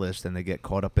checklist and they get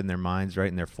caught up in their minds, right?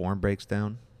 And their form breaks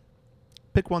down.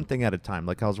 Pick one thing at a time.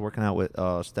 Like I was working out with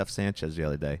Steph Sanchez the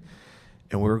other day,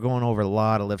 and we were going over a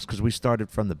lot of lifts because we started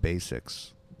from the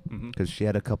basics. Because she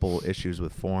had a couple issues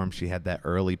with form. She had that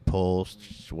early pull.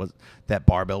 That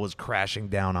barbell was crashing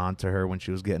down onto her when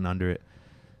she was getting under it.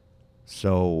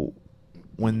 So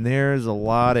when there's a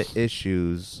lot of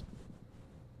issues,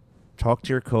 talk to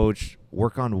your coach,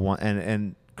 work on one,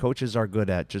 and coaches are good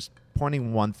at just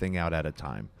pointing one thing out at a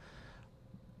time.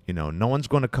 You know, no one's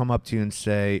going to come up to you and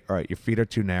say, all right, your feet are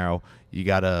too narrow. You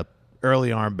got to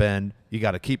early arm bend. You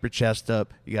got to keep your chest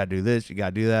up. You got to do this. You got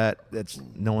to do that.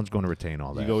 No one's going to retain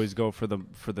all that. You always go for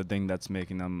the thing that's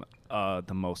making them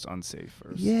the most unsafe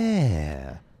first.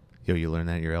 Yeah. Yo, you learned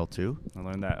that in your L2? I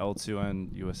learned that L2 and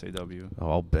USAW.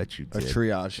 Oh, I'll bet you A did.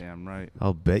 triage. Damn right.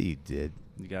 I'll bet you did.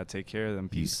 You gotta take care of them.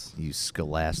 Peace. You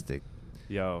scholastic.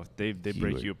 Yo, they You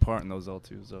break were- you apart in those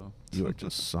L2s though. You are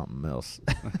just something else.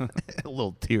 A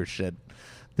little tear shed.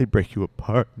 They break you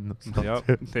apart. Yep,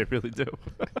 they really do.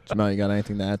 Jamal, you got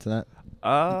anything to add to that?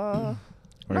 Uh,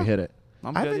 Or you hit it?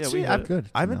 I'm I good. haven't Yeah, seen- we hit I've- it. Good.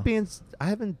 I haven't No. been. I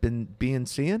haven't been being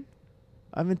seeing.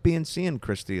 I haven't been seeing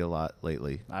Christy a lot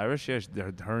lately. Irish, yeah,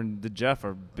 her and the Jeff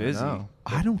are busy. know.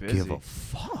 I don't Busy. give a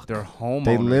fuck. They're homeowners.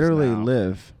 They literally now.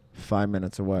 live 5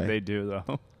 minutes away. They do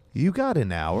though. You got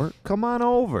an hour. Come on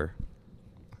over.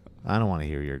 I don't want to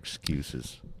hear your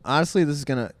excuses. Honestly, this is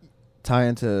gonna tie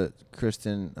into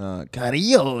Kristen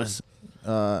Carrillo's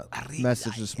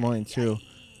message this morning too.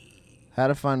 How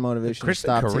to find motivation Kristen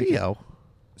to stop taking Carrillo.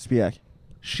 Spiak.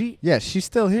 She. Yeah, she's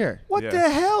still here. What Yeah. the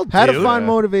hell, dude? How to find Yeah.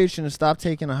 motivation to stop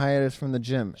taking a hiatus from the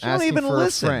gym. She don't asking even for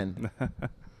listen. a friend.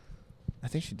 I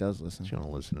think she does listen. She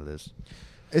don't listen to this.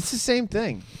 It's the same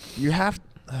thing. You have.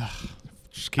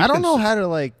 Just keep I don't know how to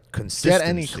like get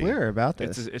any consistency. clearer about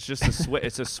this. It's just a switch.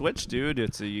 It's a switch, dude.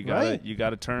 You Right.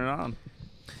 gotta turn it on.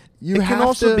 You It have can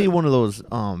also to, be one of those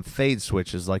fade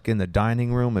switches, like in the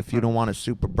dining room. If you don't want it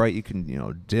super bright, you can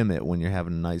dim it when you're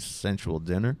having a nice sensual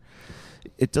dinner.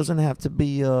 It doesn't have to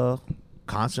be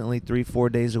constantly 3-4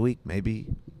 days a week. Maybe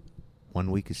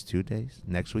 1 week is 2 days,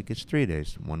 next week is 3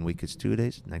 days, 1 week is 2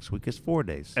 days, next week is 4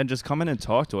 days. And just come in and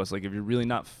talk to us. Like if you're really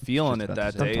not feeling Just it about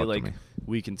that to say. day, Don't talk to like me.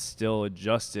 we can still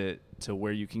adjust it to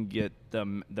where you can get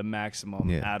the maximum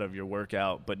Yeah. out of your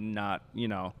workout, but not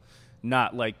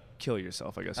not like kill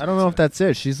yourself. I guess I you don't could know if say. that's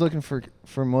it. She's looking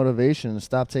for motivation to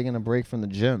stop taking a break from the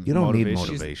gym. You don't need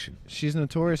Motivation. motivation. She's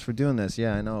notorious for doing this.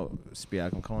 Yeah, I know.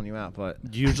 Spiak, I'm calling you out, but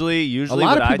Usually a lot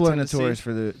what of people I are tend to see-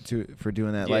 notorious for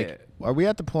doing that. Yeah. Like, are we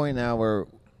at the point now where?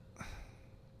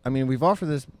 I mean, we've offered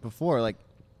this before. Like,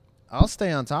 I'll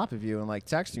stay on top of you and like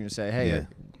text you and say, "Hey, Yeah.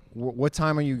 what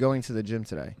time are you going to the gym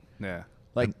today?" Yeah.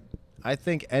 Like, I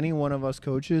think any one of us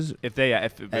coaches If they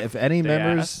If any they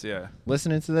members- ask, yeah.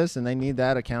 listening to this and they need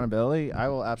that accountability, I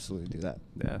will absolutely do that.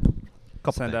 Yeah.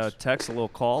 Couple Send things. a text, a little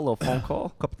call, a little phone call.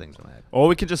 Couple things on that. Or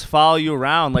we could just follow you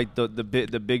around like the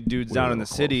big dudes We're down a in the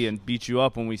little city close. and beat you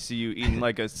up when we see you eating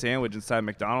like a sandwich inside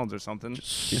McDonald's or something.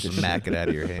 Smack it out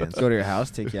of your hands. Go to your house,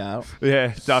 take you out.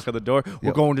 Yeah, knock on the door. We're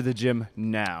Yep. going to the gym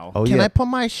now. Oh Can yeah, I put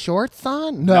my shorts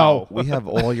on? No. we have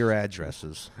all your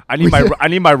addresses. I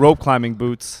need my rope climbing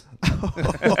boots.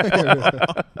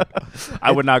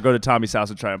 I would not go to Tommy's house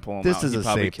and try and pull him This out. is He'd a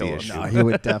probably safety kill him. issue. No, he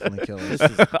would definitely kill us.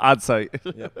 On site.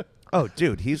 Oh,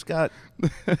 dude, he's got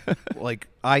like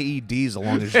IEDs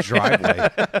along his driveway.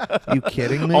 You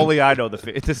kidding me? Only I know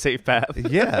the safe path.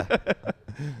 Yeah.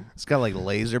 It's got like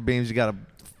laser beams. You got to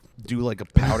do like a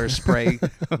powder spray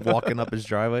walking up his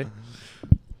driveway.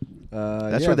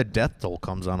 That's yeah. where the death toll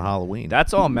comes on Halloween.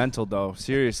 That's all mental, though.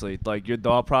 Seriously, like your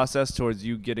thought process towards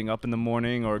you getting up in the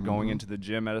morning or going into the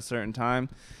gym at a certain time.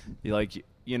 You like,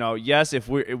 yes, if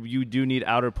you do need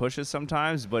outer pushes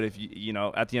sometimes, but if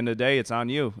at the end of the day, it's on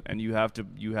you, and you have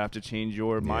to change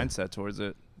your mindset towards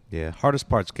it. yeah. Hardest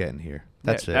part's getting here.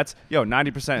 That's Yeah, it. That's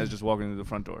 90% is just walking through the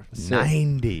front door.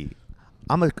 90.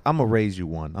 I'm gonna raise you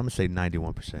one. I'm gonna say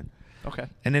 91%. Okay.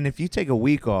 And then if you take a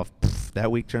week off,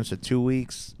 that week turns to 2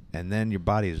 weeks, and then your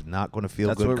body is not going to feel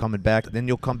That's good what- coming back. Then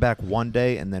you'll come back one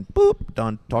day, and then boop,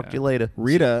 done. Talk to you later.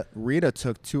 Rita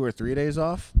took 2 or 3 days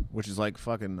off, which is like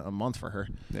fucking a month for her.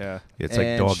 Yeah. It's like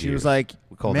And dog she years. was like,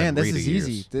 We call "Man, them this Rita is years.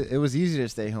 easy. It was easy to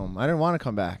stay home. I didn't want to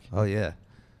come back." Oh yeah.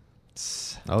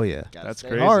 Oh yeah. Gotta That's stay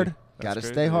crazy. hard. That's Got to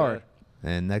crazy, stay hard.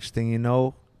 And next thing you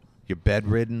know, you're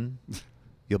bedridden.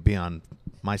 You'll be on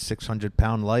my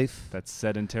 600-pound life. That's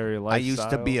sedentary lifestyle. I used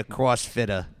to be a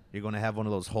CrossFitter. You're going to have one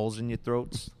of those holes in your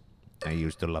throats. I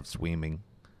used to love swimming.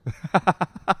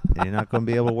 And you're not going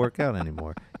to be able to work out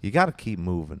anymore. You got to keep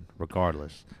moving,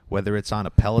 regardless. Whether it's on a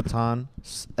Peloton,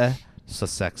 so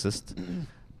sexist,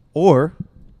 or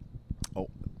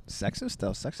Sexist? That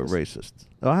was sexist. racist.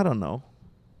 Oh, I don't know.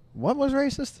 What was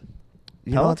racist?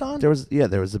 You know, Peloton?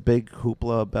 there was a big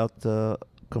hoopla about the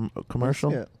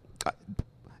commercial. Yeah.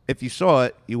 If you saw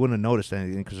it, you wouldn't have noticed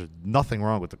anything because there's nothing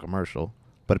wrong with the commercial.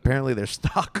 But apparently their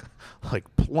stock like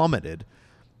plummeted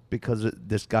because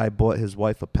this guy bought his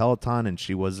wife a Peloton and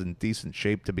she was in decent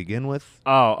shape to begin with.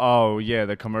 Oh, yeah,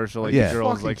 the commercial. Like Yeah. the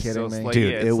girls Fucking like kidding so me. like,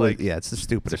 Dude, yeah, it it's was like, it's the it's a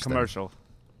stupidest thing. commercial.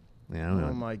 Yeah, I don't know.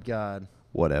 Oh my God,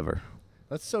 Whatever.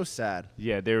 that's so sad.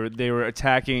 Yeah, they were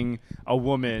attacking a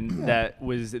woman that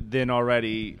was thin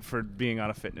already for being on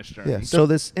a fitness journey. Yeah. So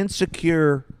this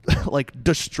Insecure like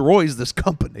destroys this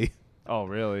company. Oh,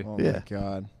 really? Oh Yeah. my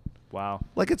God. Wow.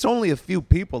 Like it's only a few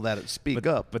people that speak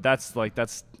up. But that's like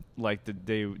the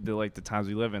times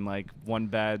we live in. Like one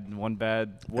bad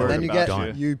word And then you about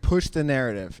get you. you push the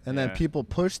narrative, and then Yeah. people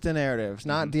push the narrative. It's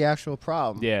not the actual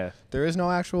problem. Yeah. There is no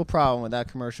actual problem with that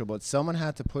commercial, but someone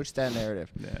had to push that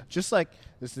narrative. Yeah. Just like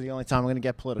this is the only time I'm going to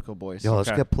get political, boys. Yo, let's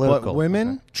Okay. get political. But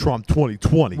women, Trump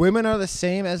 2020. women are the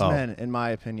same as Oh. men, in my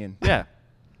opinion. Yeah.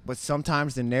 But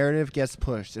sometimes the narrative gets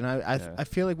pushed, and I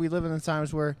feel like we live in the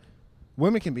times where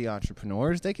women can be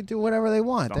entrepreneurs. They can do whatever they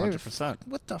want. 100%.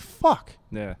 What the fuck?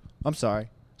 Yeah. I'm sorry.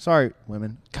 Sorry,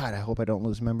 women. God, I hope I don't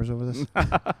lose members over this.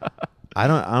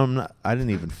 I didn't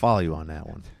even follow you on that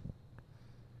one.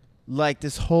 Like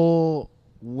this whole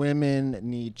women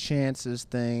need chances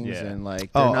things, Yeah. and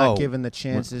like they're not Oh. given the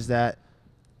chances that.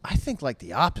 I think like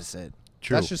the opposite.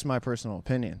 True. That's just my personal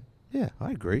opinion. Yeah, I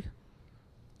agree.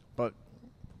 But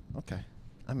okay,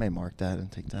 I may mark that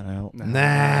and take that out.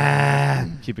 Nah.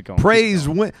 Keep it going. Praise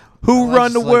who Well,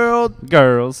 run the just like- world?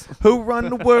 girls. Who run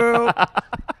the world?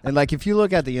 And like if you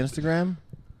look at the Instagram,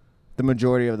 the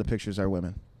majority of the pictures are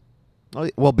women. Oh,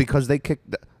 well, because they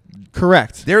kicked.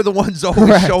 Correct. They're the ones always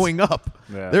Correct. showing up.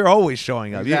 Yeah. They're always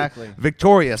showing up. Exactly.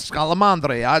 Victoria,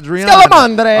 Scalamandre, Adriana,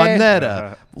 Scalamandre.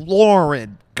 Annetta,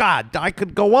 Lauren. God, I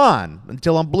could go on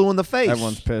until I'm blue in the face.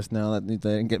 Everyone's pissed now that they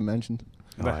didn't get mentioned.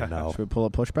 Oh, I know. Should we pull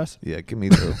up push press? Yeah, give me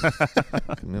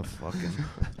the. Give me a fucking.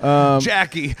 Um,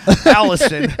 Jackie,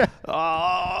 Allison,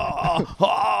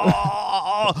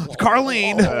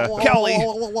 Carlene, Kelly,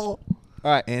 All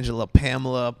right. Angela,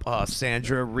 Pamela,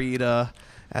 Sandra, Rita.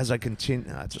 As I continue,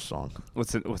 that's a song.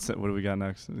 What's it? What do we got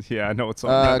next? Yeah, I know what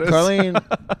song that is.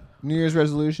 Carlene, New Year's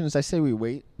resolutions. I say we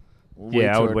wait. We'll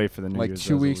Yeah, I would till, wait for the New like Year's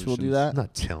 2 weeks. We'll do resolutions. that. I'm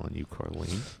not telling you, Carlene.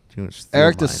 You're gonna steal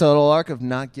Eric, the mine. subtle arc of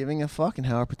not giving a fuck and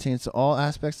how it pertains to all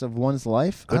aspects of one's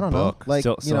life. I Good don't book. know. Like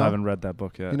still you know, haven't read that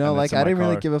book yet. you know, and like it's in I my didn't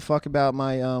really car. give a fuck about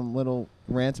my little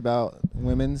rant about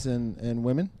women's and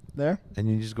women there. And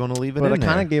you're just gonna leave it But I in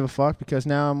kind there. of gave a fuck because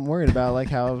now I'm worried about like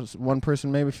how one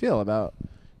person made me feel about.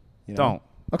 You know. Don't.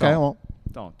 Okay, I Don't. won't.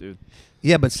 Don't, dude.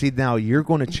 Yeah, but see, now you're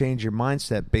going to change your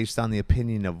mindset based on the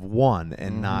opinion of one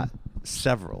and Mhm. not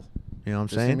several. You know what I'm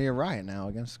There's gonna saying? be a riot now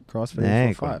against CrossFit. Nah,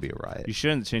 ain't going to 845. be a riot. You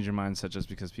shouldn't change your mindset just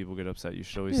because people get upset. You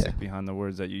should always Yeah. stick behind the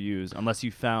words that you use, unless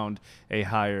you found a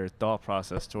higher thought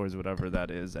process towards whatever that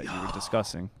is that you were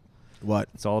discussing. What?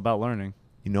 It's all about learning.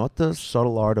 You know what the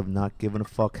subtle art of not giving a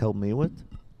fuck helped me with?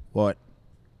 What?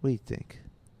 What do you think?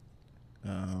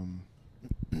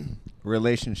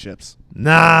 Relationships.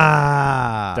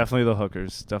 Nah. Definitely the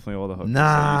hookers. Definitely all the hookers.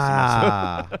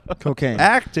 Nah. Cocaine.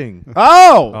 Acting.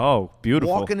 Oh! Oh,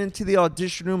 beautiful. Walking into the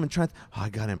audition room and trying, I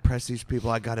got to impress these people.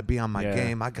 I got to be on my Yeah.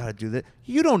 game. I got to do that.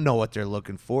 You don't know what they're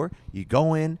looking for. You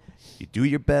go in, you do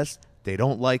your best. They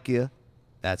don't like you.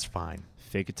 That's fine.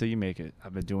 Fake it till you make it.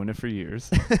 I've been doing it for years.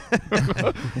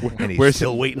 And he's Where's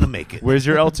still waiting to make it. Where's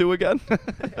your L2 again?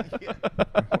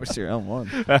 Where's your L1?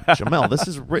 Jamel, this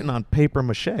is written on paper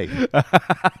mache.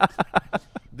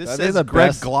 This That'd be says the Greg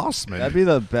best- Glossman. That'd be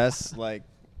the best, like,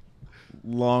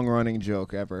 long-running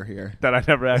joke ever here. That I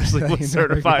never actually You was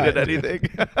never certified at got. anything.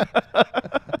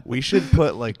 We should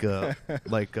put like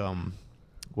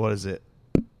what is it?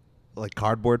 Like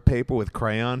cardboard paper with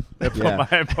crayon. Yeah.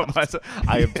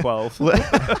 I am 12.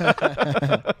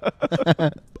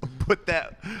 Put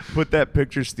that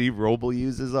picture Steve Roble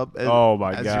uses up. As, Oh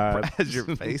my as god! Your, as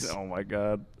your face. Oh my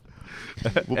god!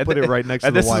 We'll put it right next to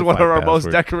and the this is one of Wi-Fi our most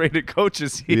password. decorated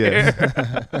coaches here.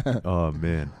 Oh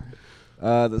man.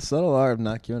 The subtle art of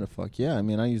not giving a fuck. Yeah, I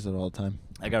mean, I use it all the time.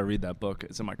 I gotta read that book.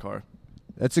 It's in my car.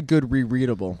 That's a good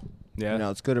rereadable. Yeah. You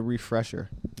know, it's good a refresher.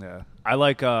 Yeah. I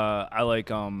like How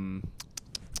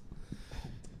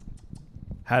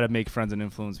to Make Friends and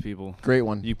Influence People. Great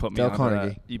one. You put me Dale onto Carnegie.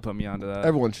 that. You put me onto that.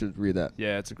 Everyone should read that.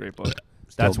 Yeah, it's a great book.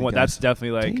 Still That's one. That's because-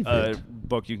 definitely like a David.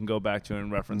 book you can go back to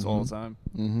and reference all the time.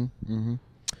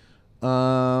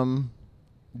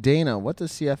 Dana, what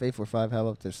does CF845 have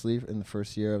up their sleeve in the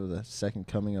first year of the second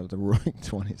coming of the Roaring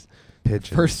 20s? Pigeons.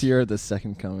 First year of the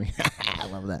second coming. I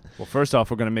love that. Well, first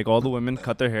off, we're gonna make all the women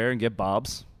cut their hair and get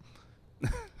bobs.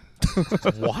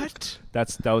 What?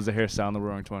 That was the hairstyle in the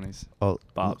Roaring 20s. Oh,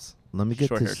 Bobs. Let me get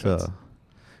Short this. haircuts.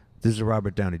 This is a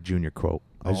Robert Downey Jr. quote.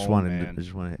 I just Oh, wanted. man. I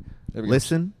just wanted. There we go.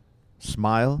 Listen,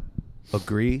 smile,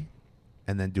 agree,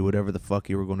 and then do whatever the fuck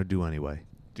you were going to do anyway.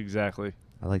 Exactly.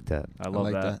 I like that. I love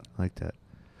like that. that. I like that.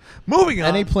 Moving on.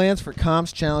 Any plans for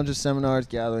comps, challenges, seminars,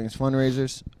 gatherings,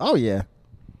 fundraisers? Oh, yeah.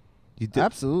 You do,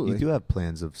 Absolutely. You do have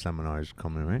plans of seminars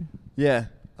coming, right? Yeah.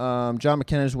 John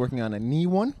McKenna is working on a knee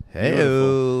one. Hey,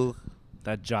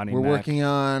 That Johnny We're Mac. working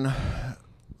on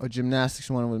a gymnastics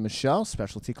one with Michelle,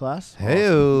 specialty class.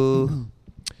 hey.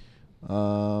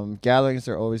 Gatherings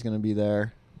are always going to be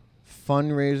there.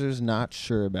 Fundraisers, not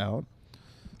sure about.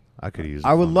 I could use.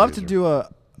 I would love to fundraiser. do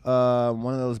a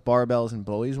one of those barbells and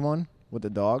bullies one with the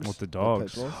dogs. With the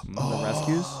dogs. pit bulls, Oh. the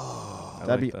rescues. I That'd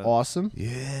like be that. awesome.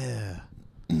 Yeah.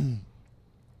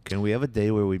 Can we have a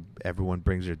day where everyone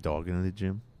brings their dog into the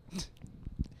gym?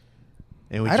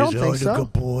 And we I just don't think he's so. a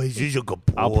good boy. He's a good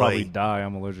boy. I'll probably die.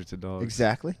 I'm allergic to dogs.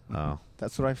 Exactly. Oh,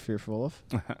 That's what I'm fearful of.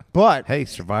 But hey,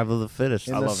 survival of the fittest.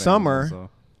 In I the love summer- animals,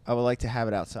 I would like to have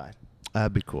it outside.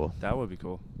 That'd be cool. that would be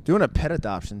cool. Doing a pet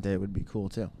adoption day would be cool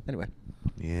too. Anyway,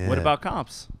 Yeah. What about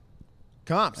comps?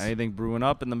 comps. Anything brewing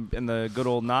up in the good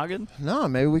old noggin? No,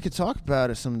 maybe we could talk about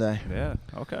it someday. Yeah.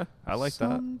 Okay. I like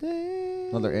that.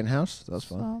 Another in-house. That's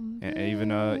fun. And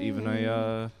even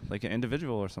a like an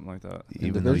individual or something like that.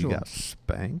 Even though you individual. got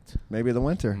spanked, Maybe the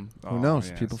winter. Mm. Who Oh, knows?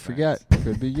 yeah, People thanks. forget.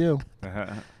 Could be you.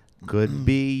 could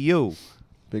be you.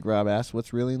 Big Rob asked,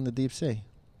 "What's really in the deep sea?"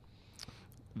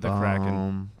 The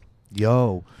Kraken.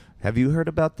 Yo, have you heard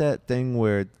about that thing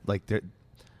where like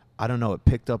I don't know, it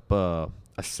picked up a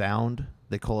sound.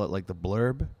 They call it like the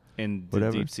blurb. In the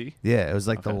whatever. deep sea. Yeah, it was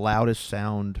like the Okay. loudest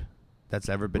sound that's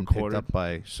ever been Recorded. picked up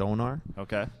by sonar.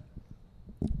 Okay.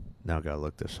 Now I gotta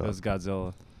look this That up. was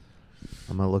Godzilla.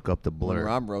 I'm gonna look up the When blurb.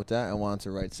 Rob wrote that, I wanted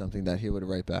to write something that he would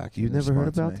write back. You in never heard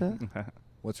response about to me. that?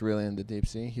 What's really in the deep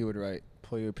sea? He would write,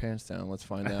 "Pull your pants down. Let's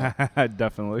find out."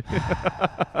 Definitely.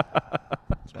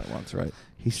 That's what I wanted to write.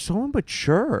 He's so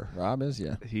immature. Rob is,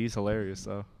 yeah. He's hilarious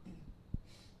though.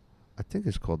 I think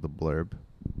it's called the blurb.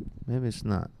 Maybe it's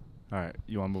not. All right.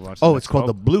 You want to move on? To Oh, the it's next called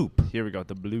the quote? bloop. Here we go.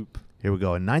 The bloop. Here we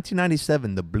go. In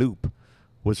 1997, the bloop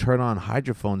was heard on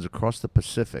hydrophones across the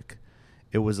Pacific.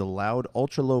 It was a loud,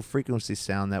 ultra-low frequency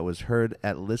sound that was heard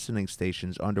at listening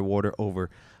stations underwater over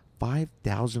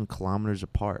 5,000 kilometers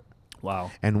apart,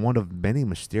 Wow. and one of many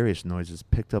mysterious noises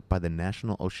picked up by the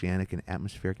National Oceanic and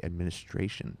Atmospheric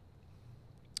Administration.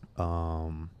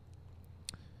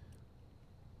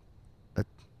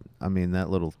 I mean, that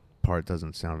little part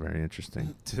doesn't sound very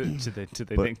interesting. Do they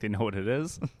But- think they know what it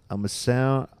is? I'm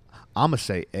gonna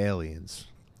say aliens.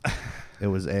 It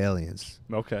was aliens.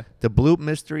 Okay. The bloop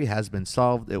mystery has been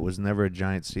solved. It was never a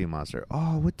giant sea monster.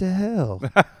 Oh, what the hell?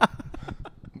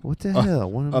 What the hell?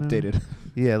 What am I- Updated.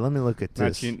 Yeah, let me look at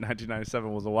this.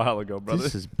 1997 was a while ago, brother.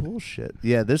 This is bullshit.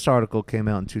 Yeah, this article came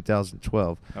out in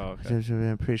 2012. Oh, okay.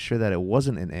 I'm pretty sure that it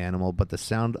wasn't an animal, but the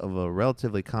sound of a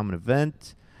relatively common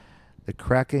event, the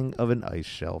cracking of an ice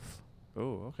shelf.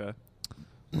 Oh, okay.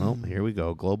 Well, here we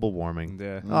go. Global warming.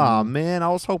 Yeah. Oh, man, I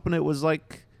was hoping it was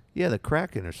like, yeah, the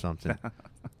Kraken or something. I'm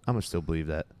going to still believe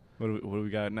that. What do we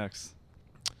got next?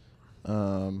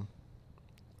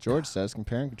 George says,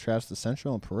 compare and contrast the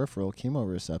central and peripheral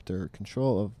chemoreceptor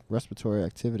control of respiratory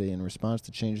activity in response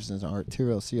to changes in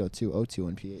arterial CO2, O2,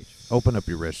 and pH. Open up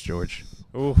your wrist, George.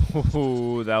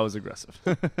 Ooh, that was aggressive.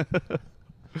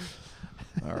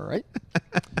 All right.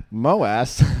 Mo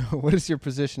asks, what is your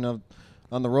position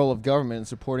on the role of government in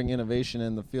supporting innovation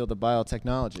in the field of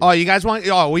biotechnology? Oh, you guys want?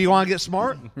 Oh, well, you want to get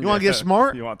smart? You want to get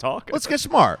smart? You want to talk? Let's get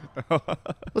smart.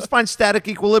 Let's find static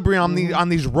equilibrium on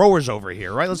these rowers over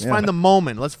here, right? Let's Yeah. find the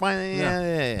moment. Let's find.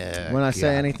 Yeah. When I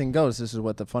say Yeah. anything goes, this is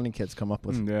what the funny kids come up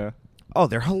with. Yeah. Oh,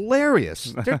 they're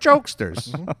hilarious. They're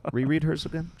jokesters. Reread hers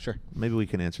again. Sure. Maybe we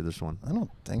can answer this one. I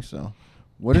don't think so.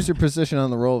 What is your position on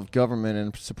the role of government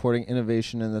in supporting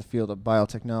innovation in the field of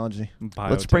biotechnology?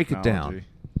 Let's break it down. Biotechnology.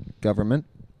 Government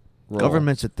role.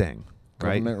 Government's a thing,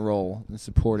 right? Government role in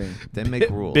supporting. They make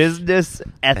rules. Business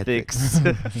ethics.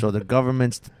 So the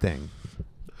government's the thing.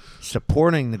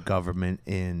 Supporting the government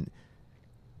in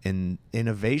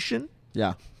innovation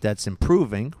Yeah. that's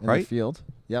improving, In right? the field.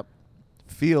 Yep.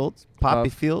 Fields, poppy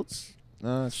Of- fields,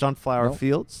 Uh, sunflower nope.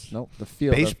 fields, Nope. The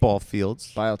field baseball fields.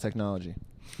 of biotechnology.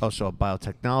 Also a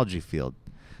biotechnology field.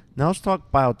 Now let's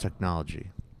talk biotechnology.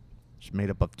 It's made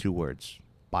up of two words.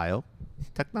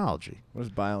 Biotechnology. What does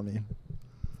bio mean?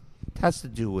 It has to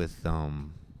do with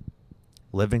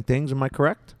living things, am I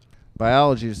correct?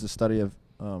 Biology is the study of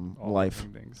All life.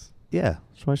 living things. Yeah,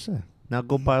 that's what I said. Now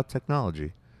go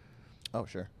biotechnology. Oh,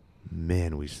 sure.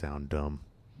 Man, we sound dumb.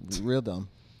 Real dumb.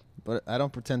 But I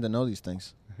don't pretend to know these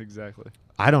things. Exactly.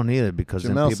 I don't either because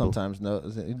then Jamel people sometimes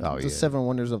knows. The Oh, yeah. 7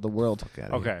 wonders of the world. Fuck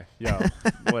outta here. Okay.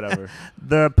 Yo. Whatever.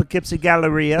 The Poughkeepsie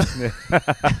Galleria,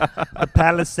 the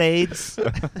Palisades,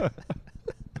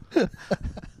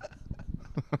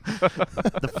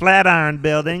 the Flatiron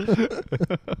Building,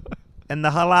 and the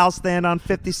halal stand on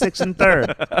 56 and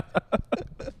 3rd.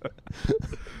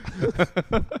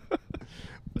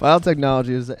 Biotechnology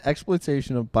is the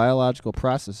exploitation of biological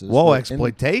processes. Whoa, for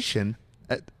exploitation.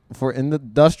 for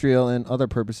industrial and other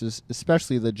purposes,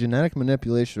 especially the genetic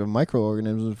manipulation of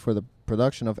microorganisms for the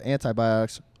production of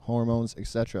antibiotics, hormones,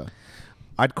 etc.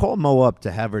 I'd call Mo up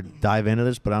to have her dive into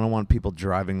this, but I don't want people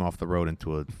driving off the road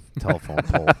into a telephone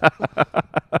pole.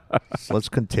 So let's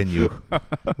continue. Let's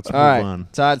move All right. on.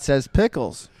 Todd says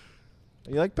pickles.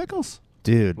 You like pickles?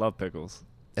 Dude, Love pickles.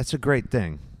 that's a great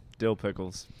thing. Dill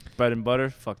pickles. Bread and butter.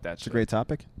 Fuck that It's a shit. great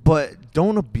topic. But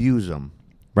don't abuse them,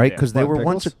 right? Yeah. Because they What, were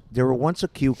once pickles? they were once a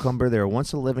cucumber. They were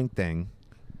once a living thing.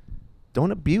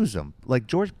 Don't abuse them. Like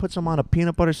George puts them on a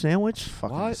peanut butter sandwich.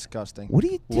 Fucking What? disgusting. What are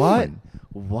you What? doing?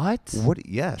 What? What?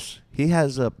 Yes, he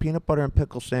has a peanut butter and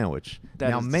pickle sandwich. That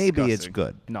now is maybe it's disgusting.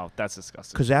 good No, that's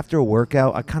disgusting. because after a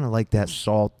workout, I kind of like that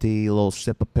salty little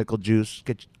sip of pickle juice.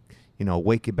 Get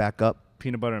wake you back up.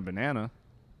 Peanut butter and banana.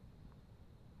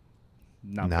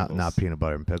 Not pickles. Not peanut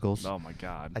butter and pickles. Oh my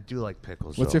god. I do like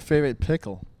pickles. What's though. your favorite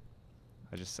pickle?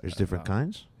 I just There's different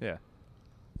kinds. Yeah.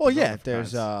 Well, yeah, yeah, of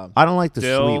there's kinds. I don't like the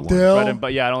Dill, sweet one. Dill. bread and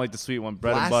but yeah, I don't like the sweet one.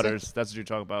 Bread and Vlasic? butters. That's what you're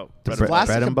talking about. The Bread bre- and butter.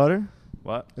 bread and butter.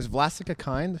 What? Is Vlasic a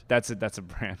kind? That's it. That's a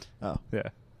brand. Oh, Yeah.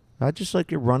 I just like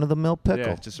your run of the mill pickle.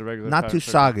 Yeah, just a regular. Not type too of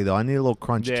pickle. soggy though. I need a little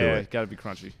crunch Yeah, to it. gotta be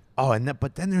crunchy. Oh, and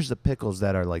but then there's the pickles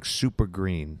that are like super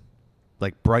green,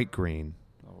 like bright green.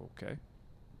 Okay.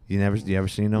 You ever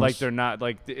seen those? Like they're not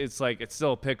like it's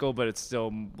still a pickle, but it's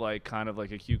still like kind of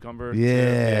like a cucumber. Yeah, I get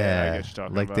what you're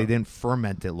talking like about. they didn't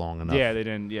ferment it long enough. Yeah, they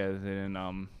didn't. Yeah, they didn't.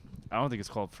 I don't think it's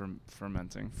called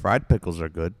fermenting. Fried pickles are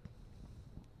good,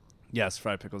 Yes,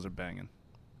 fried pickles are banging.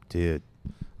 dude.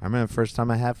 I remember the first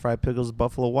time I had fried pickles at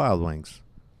Buffalo Wild Wings.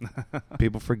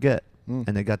 People forget, Mm.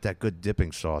 and they got that good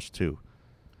dipping sauce too.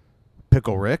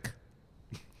 Pickle Rick.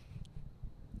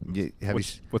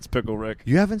 What's Pickle Rick?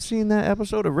 You haven't seen that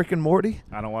episode of Rick and Morty?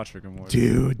 I don't watch Rick and Morty.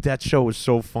 Dude, that show was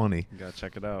so funny. You gotta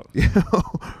check it out. You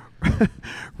know,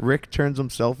 Rick turns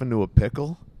himself into a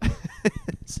pickle.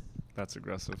 That's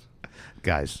aggressive.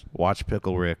 Guys, watch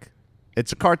Pickle Rick.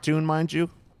 It's a cartoon, mind you.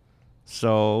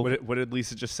 So What did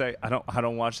Lisa just say? I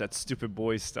don't watch that stupid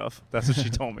boys stuff. That's what she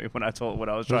told me when I was trying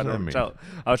does that to mean? tell.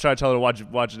 I was trying to tell her to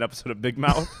watch an episode of Big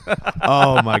Mouth,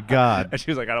 oh my god, and she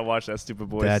was like, "I don't watch that stupid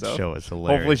boys that stuff." show is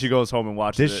hilarious. Hopefully, she goes home and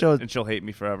watches This it, show- and she'll hate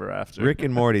me forever after. Rick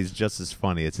and Morty's just as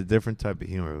funny. It's a different type of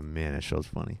humor, but man, that show's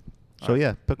funny. So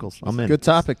yeah, pickles. I'm in. good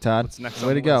topic, Todd. what's next Way on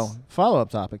to the go. list? Follow-up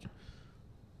topic: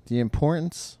 the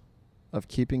importance of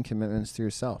keeping commitments to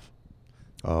yourself.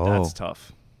 Oh, That's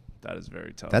tough. That is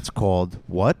very tough. that's called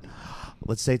what?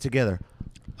 Let's say it together.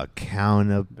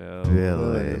 Accountability.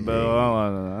 You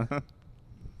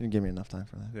didn't give me enough time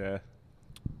for that. Yeah,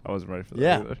 I wasn't ready for that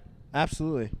Yeah. either.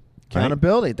 Absolutely.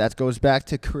 Accountability. That goes back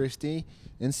to Christy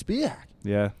and Spiak.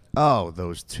 Yeah. Oh,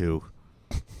 those two.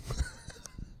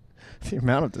 The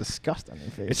amount of disgust on your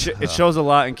face. It shows a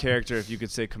lot in character if you could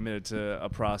stay committed to a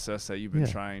process that you've been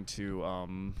Yeah. trying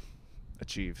to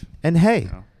achieve. And hey, You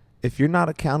know? if you're not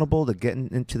accountable to getting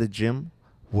into the gym,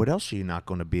 what else are you not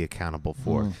going to be accountable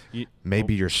for? Mm. You-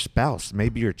 Maybe your spouse,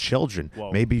 maybe your children,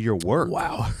 Whoa. maybe your work.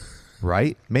 Wow.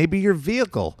 Right? Maybe your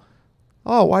vehicle.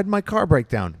 Oh, why'd my car break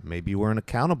down? Maybe you weren't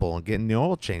accountable and getting the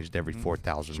oil changed every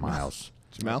 4,000 miles.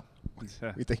 Jamal, Yeah.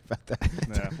 what do you think about that?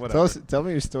 Yeah, whatever. tell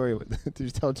me your story. Did you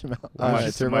tell Jamal? my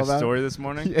Turbo about it? story this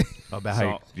morning. Yeah. About So,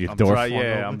 how your I'm door dri- flung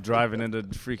yeah, open? I'm driving into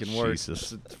freaking work.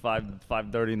 Jesus. It's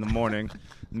 5:30 in the morning.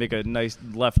 Make a nice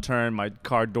left turn. My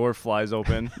car door flies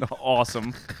open.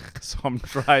 Awesome. So I'm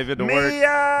driving to work.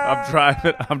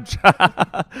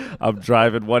 I'm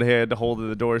driving one hand holding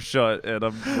the door shut, and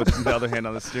I'm with the other hand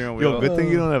on the steering wheel. Yo, good thing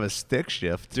you don't have a stick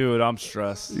shift. Dude, I'm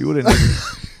stressed. You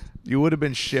would have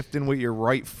been shifting with your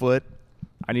right foot.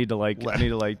 I need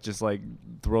to just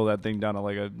throw that thing down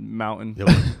like a mountain. Yo,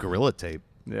 Gorilla tape.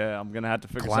 Yeah, I'm gonna have to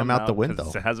figure Climb something out the 'cause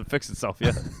window. It hasn't fixed itself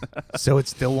yet. So it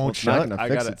still won't it's not shut. gonna I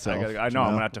fix gotta, itself, I know I'm Jamal.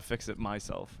 gonna have to fix it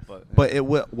myself, but But it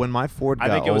will, when my Ford got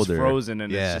I think it was older, frozen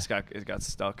and yeah, it got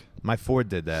stuck. my Ford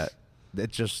did that. It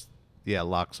just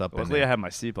locks up. Luckily, in I it. had my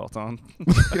seatbelt on.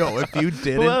 Yo, if you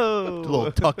didn't, Whoa. a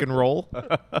little tuck and roll.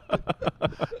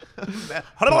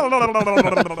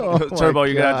 Turbo,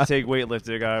 you're gonna have God. to take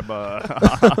weightlifting. I'm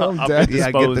I'm dead. Yeah,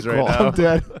 I get the indisposed right call. now. I'm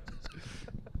dead.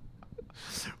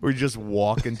 Or you just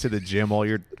walk into the gym, all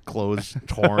your clothes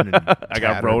torn and I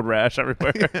got tattered. road rash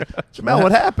everywhere. Jamal,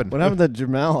 what happened? What happened to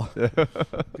Jamal?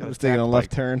 I was taking a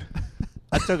left turn.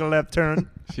 I took a left turn.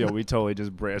 Yo, we totally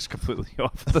just branched completely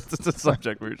off the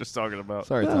subject we were just talking about.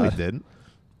 Sorry, No, we Todd. didn't.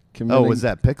 Committing, was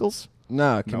that pickles?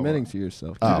 No, committing to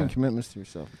yourself. Oh. Keeping commitments to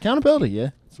yourself. Accountability, yeah.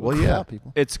 It's what Well, it's yeah. about,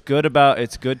 people. It's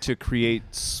good to create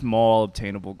small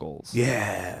obtainable goals.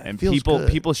 Yeah. And feels good.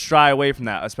 people shy away from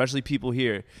that, especially people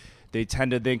here. They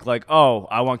tend to think like, oh,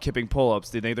 I want kipping pull-ups.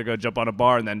 They think they're going to jump on a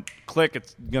bar and then click,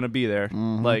 it's going to be there.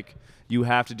 Like, you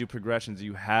have to do progressions.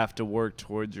 You have to work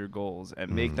towards your goals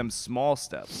and make them small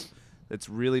steps. It's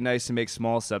really nice to make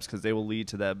small steps because they will lead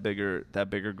to that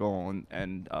bigger goal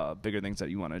and bigger things that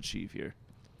you want to achieve here.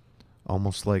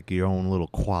 Almost like your own little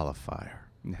qualifier.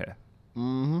 Yeah.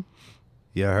 Mm-hmm.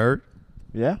 You heard?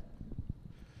 Yeah.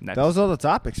 Next. Those are the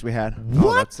topics we had.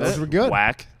 Oh, that's Those it? were good.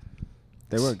 Whack.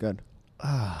 They were good.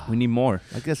 We need more.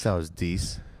 I guess that was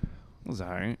decent. It was all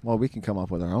right. Well, we can come up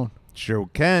with our own. Sure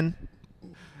can.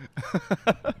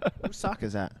 Whose sock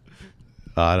is that?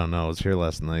 I don't know. It was here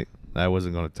last night. I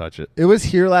wasn't going to touch it. It was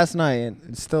here last night and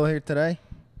it's still here today.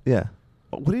 Yeah.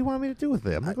 What do you want me to do with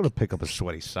it? I'm not going to pick up a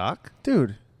sweaty sock.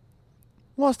 Dude,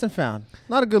 lost and found.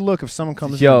 Not a good look if someone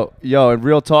comes Yo, in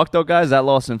real talk though, guys, that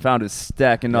lost and found is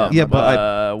stacking up. Yeah,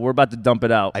 but we're about to dump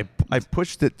it out. I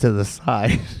pushed it to the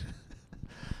side. in.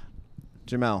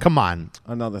 Jamel, Come on.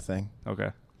 another thing. Okay.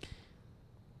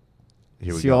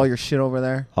 Here we See go. all your shit over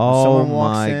there? When Oh someone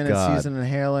walks my in God. and sees an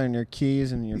inhaler and your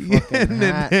keys and your Yeah, fucking an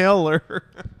hat. inhaler.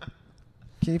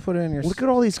 Can you put it in your Look at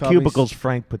all these cubbies? cubicles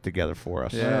Frank put together for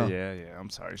us. Yeah. Yeah.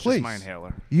 I'm sorry. It's Please. just my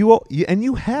inhaler.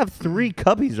 You have 3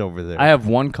 cubbies over there. I have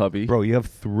one cubby. Bro, you have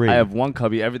 3. I have one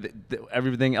cubby.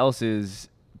 Everything else is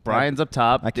Brian's up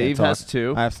top. I can't Dave talk. has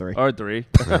 2. I have 3. Or 3.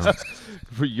 No.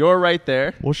 You're right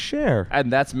there, We'll share.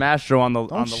 and that's Mastro on the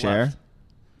Don't on the share.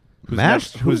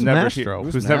 left. Who's never Mastro? here?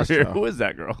 Who's Who's never here? Mastro? Who is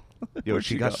that girl? Yo, Where'd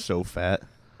she got go? so fat.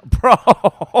 Bro,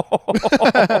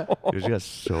 Yo, she got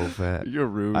so fat. you're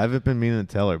rude. I haven't been meaning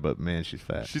to tell her, but man, she's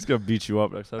fat. She's gonna beat you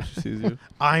up next time she sees you.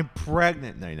 I'm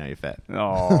pregnant. No, you're fat.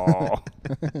 Oh,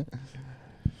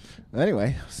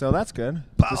 Anyway, so that's good.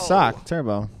 The sock,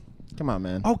 Turbo. Come on,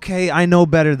 man. Okay, I know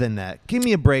better than that. Give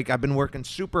me a break. I've been working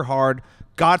super hard.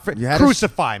 God for You had a-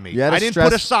 crucify me. you had a I didn't put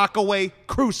a stress- sock away.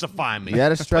 Crucify me. You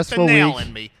had a Put stressful the nail week.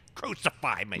 in me.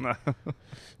 Crucify me.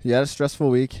 You had a stressful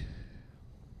week.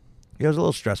 It was a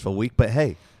little stressful week, but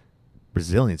hey,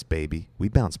 resilience, baby. We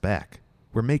bounce back.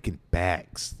 We're making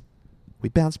bags. We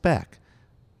bounce back.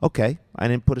 Okay, I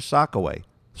didn't put a sock away.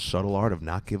 Subtle art of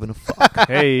not giving a fuck.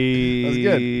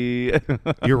 hey, That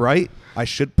was You're right. I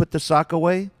should put the sock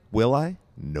away. Will I?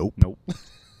 Nope. Nope.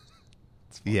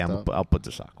 Yeah, fucked up. I'll put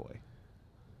the sock away.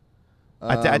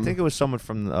 I think it was someone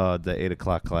from the 8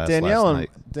 o'clock class Danielle last and night.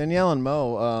 Danielle and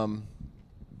Mo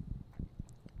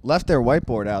left their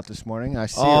whiteboard out this morning. I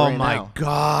see it Oh right my now.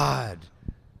 God.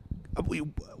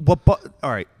 All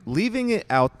right, leaving it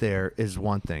out there is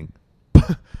one thing.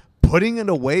 Putting it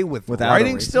away with Without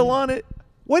writing erasing still on it?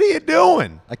 What are you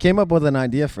doing? I came up with an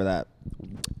idea for that.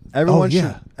 Everyone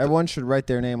yeah. should write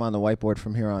their name on the whiteboard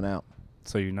from here on out.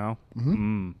 So you know.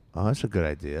 Oh, that's a good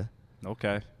idea.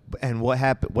 Okay. And what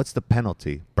happened? What's the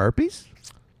penalty? Burpees?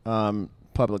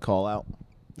 Public call out,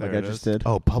 like There I it just is. did.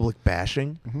 Oh, public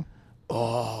bashing? Mm-hmm.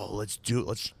 Oh, let's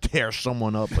tear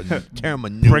someone up and tear them a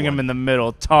new Bring one. him in the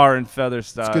middle, tar and feather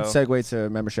style. It's a good segue to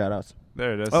member shoutouts.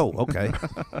 There it is. Oh, okay.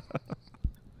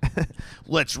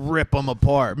 Let's rip them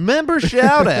apart. Member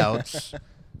shout-outs.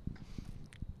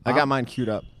 I got mine queued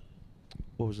up.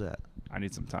 What was that? I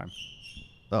need some time.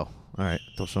 Oh, all right.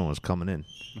 Thought someone was coming in.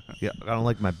 Yeah, I don't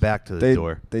like my back to the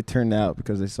door. They turned out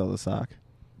because they saw the sock.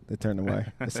 They turned away.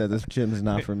 They said this gym is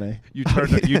not for me. You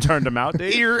turned him out,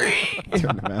 Dave.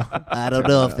 Turned them out. I don't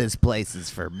know if this place is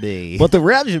for me. But the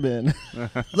regimen. All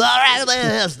right,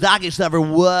 let's knock yourself for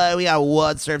one. We got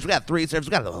 1 serves. We got 3 serves.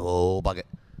 We got the whole bucket.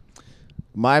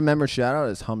 My member shout out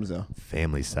is Hamza.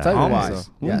 Family side. Tell you why. Hamza.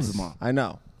 Yes, Hamza. I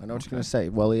know what you're gonna say.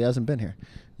 Well, he hasn't been here.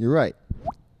 You're right.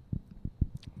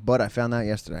 But I found out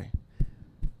yesterday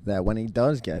that when he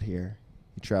does get here,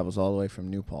 he travels all the way from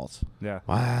New Paltz. Yeah.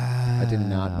 Wow. I did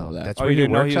not know that. That's Oh, where you he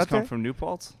didn't know works he was out coming there? from New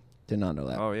Paltz? Did not know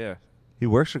that. Oh yeah. He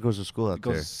works or goes to school out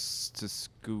there? Goes to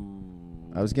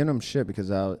school. I was giving him shit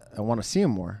because I want to see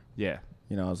him more. Yeah.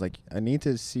 You know, I was like, I need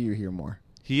to see you here more.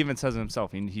 He even says it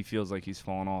himself. He feels like he's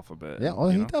fallen off a bit. Yeah, well,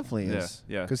 you he know? definitely Yeah, is.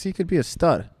 yeah. Because he could be a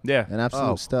stud, Yeah. an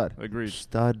absolute Oh. stud. Agreed.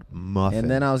 Stud muffin. And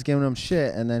then I was giving him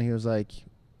shit, and then he was like,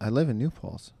 I live in New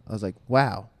Paltz. I was like,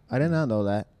 wow, I did not know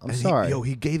that. I'm And sorry.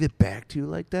 He gave it back to you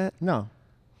like that? No.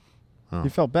 Oh. He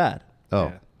felt bad. Oh.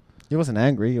 Yeah. He wasn't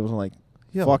angry. He wasn't like,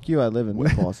 Yo. fuck you, I live in New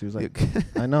Paltz. He was like,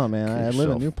 I know, man, I live in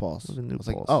yourself. New Paltz. Live in New I was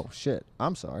like, Paltz. oh, shit,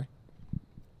 I'm sorry.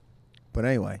 But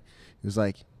anyway, he was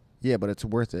like, yeah, but it's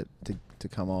worth it to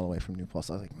come all the way from New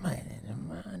Paltz. I was like,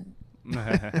 man.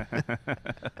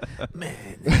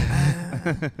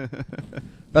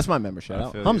 That's my member shout I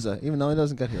out. feel you. Hamza, even though he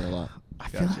doesn't get here a lot. I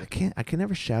feel like I can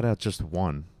never shout out just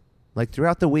one. Like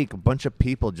throughout the week, a bunch of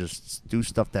people just do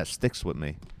stuff that sticks with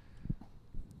me.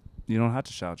 You don't have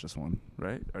to shout just one,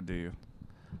 right? Or do you?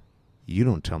 You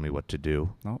don't tell me what to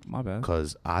do, No, my bad.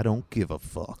 cause I don't give a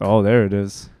fuck. Oh, there it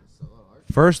is.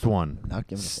 First one, Not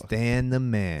giving a fuck. Stan the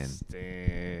man.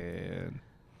 Stan.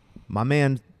 My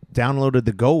man downloaded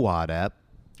the GoWad app.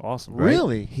 Awesome. Right?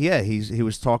 Really? Yeah, he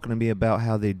was talking to me about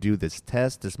how they do this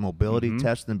test, this mobility Mhm.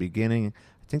 test in the beginning.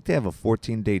 I think they have a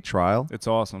 14-day trial. It's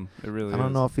awesome. It really is. I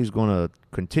don't know if he's going to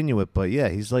continue it, but yeah,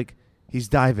 he's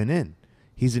diving in.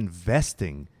 He's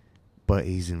investing, but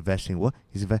he's investing what?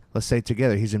 Let's say it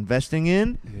together. He's investing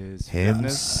in His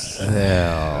himself.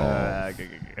 fitness.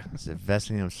 He's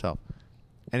investing in himself,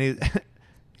 and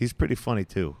he's pretty funny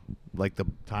too. Like the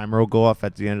timer will go off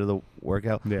at the end of the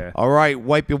workout. Yeah. All right,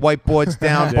 wipe your whiteboards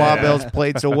down, Yeah. barbells,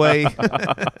 plates away.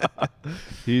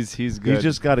 He's good. He's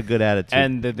just got a good attitude.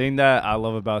 And the thing that I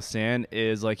love about Stan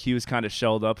is like he was kind of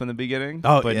shelled up in the beginning,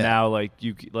 Oh, but yeah. now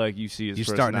you see his you're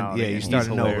starting to, personality. you're and starting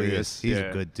to he's know who he hilarious. is. He's Yeah.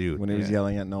 a good dude. When he was Yeah.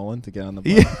 yelling at Nolan to get on the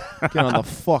bike. Get on the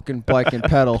fucking bike and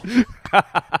pedal.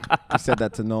 He said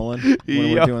that to Nolan when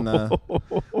we were doing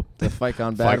the Fight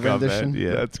Gone Bad Fight Gone Bad. rendition.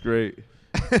 Yeah, that's great.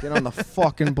 Get on the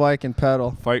fucking bike and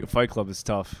pedal. Fight Club is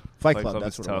tough. Fight Club,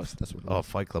 that's is what it was. That's what it Oh, was.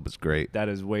 Fight Club is great. That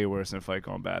is way worse than Fight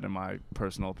Gone Bad in my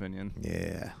personal opinion.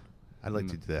 Yeah. I'd like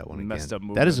to do that one again. Messed up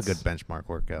That is a good movements. benchmark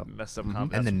workout. Messed up Mhm.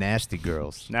 combos. And the Nasty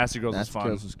Girls. Nasty Girls was Nasty fun.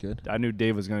 Girls was good. I knew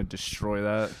Dave was gonna destroy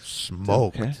that.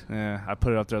 Smoked. Okay. Yeah, I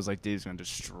put it up there. I was like, Dave's gonna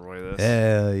destroy this.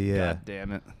 Hell yeah. God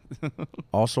damn it.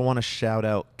 Also want to shout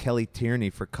out Kelly Tierney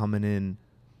for coming in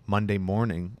Monday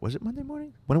morning. Was it Monday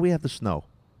morning? When do we have the snow?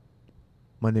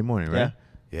 Monday morning, right?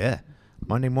 Yeah.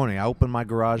 Monday morning. I opened my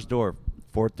garage door,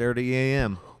 4:30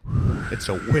 a.m. It's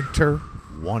a winter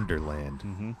wonderland.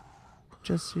 Mm-hmm.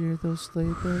 Just hear those sleigh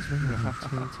bells ring,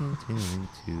 ting, ting, ting,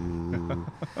 ting.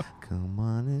 Come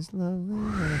on, it's lovely.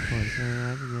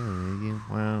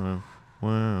 Wow,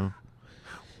 wow,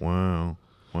 wow,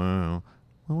 wow.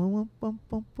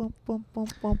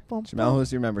 Jamel,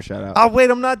 who's your member shout out? Oh wait,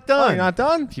 I'm not done. you're not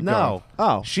done? No.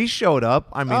 Oh. She showed up.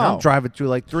 I mean, I'm Oh. driving through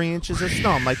like 3 inches of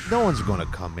snow. I'm like, no one's gonna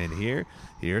come in here.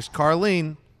 Here's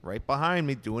Carlene right behind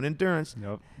me doing endurance.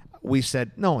 Yep. We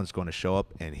said no one's going to show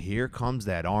up, and here comes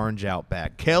that orange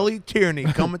Outback. Kelly Tierney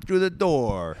coming through the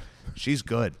door. She's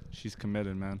good. She's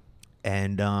committed, man.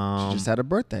 And She just had a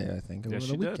birthday, I think, over Yes,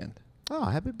 the she did. weekend. oh,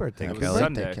 happy birthday, Happy was Kelly.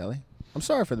 birthday, Sunday. Kelly. I'm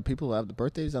sorry for the people who have the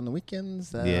birthdays on the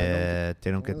weekends. Yeah, they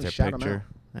don't get really their shout 'em picture.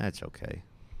 That's okay.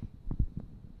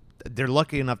 They're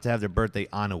lucky enough to have their birthday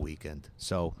on a weekend.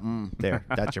 So there,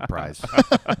 that's your prize. All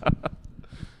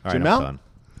right, I'm Jamel? done.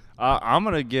 I'm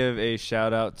gonna give a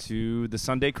shout out to the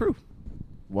Sunday crew.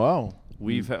 Whoa.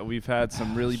 We've had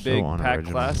some really So big packed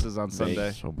unoriginal. classes on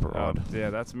Sunday. So broad. Yeah,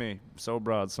 that's me. So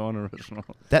broad, so unoriginal.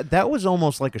 That was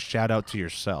almost like a shout out to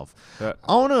yourself. That-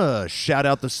 I want to shout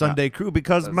out the Sunday crew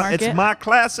because It's It's my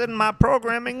class and my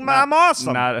programming. I'm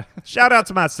awesome. Not, Shout out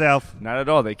to myself. not at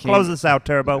all. They came. Close this out,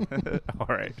 Turbo. All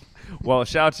right. Well,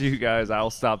 shout out to you guys. I'll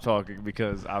stop talking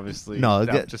because obobviously. no.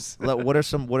 that just What are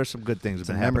some good things It's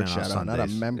that a been member happening on shout out, not a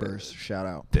Sundays? members shout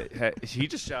out. he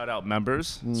just shout out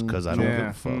members. It's because I don't give Yeah.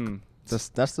 a fuck.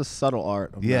 That's the subtle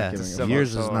art of Yeah, not giving a subtle- fuck.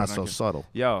 yours is so not I so don't subtle.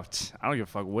 Yo, I don't give a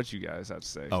fuck what you guys have to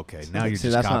say. Okay, now you're See,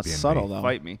 just that's not copying subtle, me. though.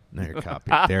 Fight me. Now you're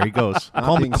copying. There he goes. Not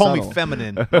call me being subtle.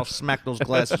 feminine. I'll smack those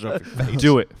glasses off your face.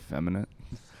 Do it, feminine.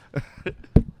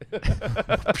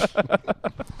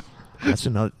 That's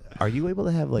another. Are you able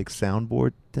to have like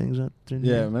soundboard things up there?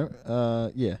 Yeah,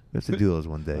 remember? Yeah. We have to do those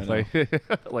one day I know.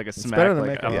 Like a smack, better than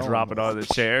like making I'm our own. dropping on the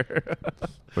chair.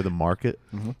 for the market.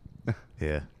 Mhm.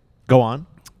 Yeah. Go on.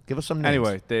 Give us some names.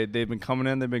 Anyway, they've been coming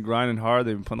in. They've been grinding hard.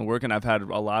 They've been putting the work in. I've had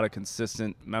a lot of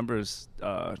consistent members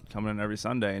coming in every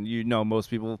Sunday, and most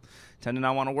people tend to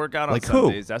not want to work out on Like who?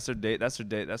 Sundays. That's their day. That's their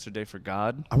day. That's their day for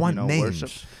God. I want names.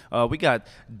 Worship. We got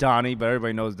Donnie, but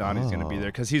everybody knows Donnie's going to be Oh.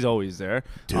 there because he's always there.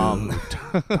 Dude,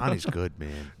 Donnie's good,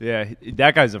 man. Yeah,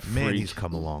 that guy's a freak. Man, he's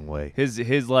come a long way.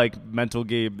 His like mental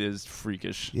game is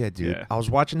freakish. Yeah, dude. Yeah. I was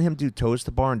watching him do toes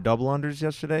to bar and double unders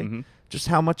yesterday. Mhm. Just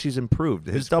how much he's improved.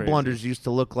 His It's double crazy. unders used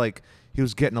to look like he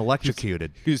was getting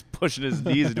electrocuted. He was pushing his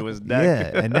knees into his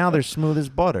neck. Yeah, and now they're smooth as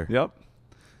butter. Yep.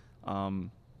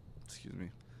 Excuse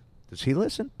me. Does he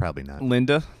listen? Probably not.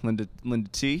 Linda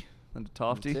T. Linda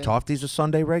Tofty. Tofty's a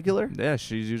Sunday regular? Yeah,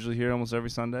 she's usually here almost every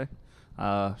Sunday.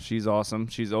 She's awesome.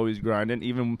 She's always grinding.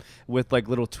 Even with like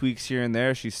little tweaks here and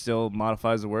there, she still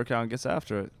modifies the workout and gets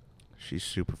after it. She's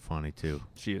super funny, too.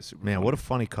 She is super Man, funny. what a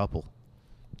funny couple.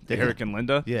 Eric and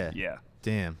Linda? Yeah. Yeah.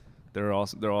 Damn. They're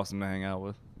awesome to hang out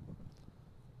with.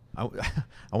 I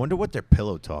wonder what their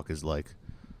pillow talk is like.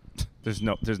 There's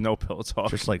no pillow talk.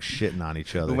 Just like shitting on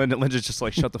each other. Linda's just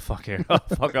like, shut the fuck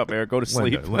fuck up, Eric. Go to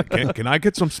sleep. Linda, can I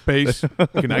get some space?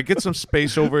 Can I get some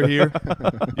space over here?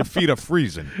 Your feet are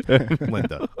freezing,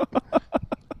 Linda.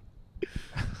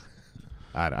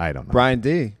 I don't know. Brian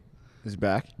D is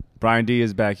back. Brian D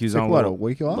is back. He's Took on what, a a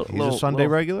week off? He's a Sunday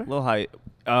regular? Little height.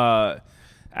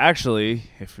 Actually,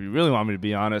 if you really want me to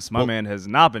be honest, my man has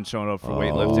not been showing up for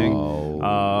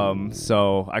weightlifting.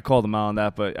 So I called him out on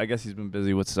that, but I guess he's been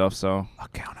busy with stuff. So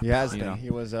He has You been. know. He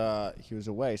was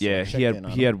away. So yeah, I he checked in had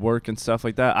on he him. had work and stuff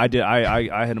like that. I did.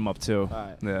 I hit him up too.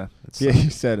 Alright. Yeah. Yeah, he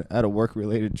said I had a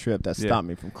work-related trip that stopped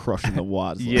me from crushing the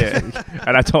wads. last Yeah, week.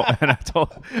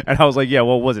 and I was like, yeah,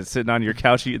 what was it? Sitting on your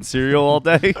couch eating cereal all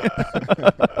day?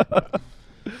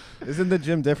 Isn't the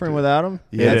gym different without him?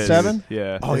 Yeah, At it is. 7?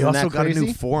 Yeah. Oh, he Isn't also that got a new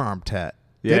crazy? forearm tat.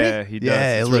 Yeah, he does.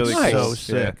 Yeah, It's it looks really so cool.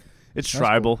 sick. Yeah. It's That's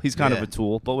tribal. cool. He's kind of Yeah. a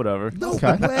tool, but whatever. No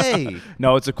Okay. way.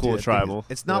 No, it's a cool Dude, tribal.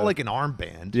 It's not Yeah. like an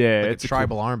armband. Yeah, like it's a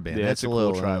tribal cool, armband. Yeah, That's it's a a cool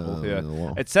little tribal. Yeah,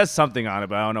 well. it says something on it,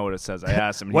 but I don't know what it says. I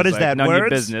asked him. What He's is like, that, None of your words?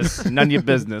 business. None of your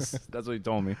business. That's what he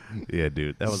told me. Yeah,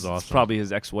 dude, that was It's awesome. probably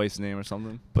his ex-wife's name or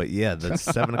something. But yeah, the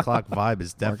 7 o'clock vibe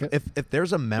is Mark definitely. it. If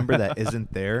there's a member that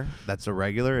isn't there, that's a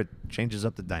regular, it changes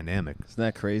up the dynamic. Isn't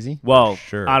that crazy? Well,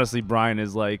 Sure. honestly, Brian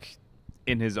is like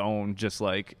in his own, just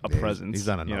like a Yeah, presence. He's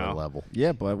on another you know? level.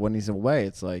 Yeah, but when he's away,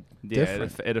 it's like Yeah,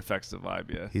 different. it affects the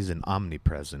vibe. Yeah, He's an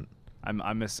omnipresent. I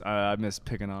miss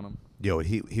picking on him. Yo,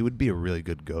 he would be a really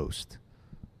good ghost.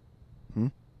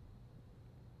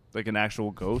 Like an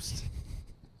actual ghost.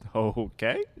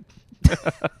 Okay.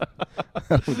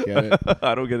 I don't get it.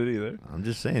 I don't get it either. I'm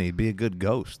just saying, he'd be a good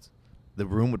ghost. The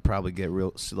room would probably get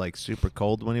real, like, super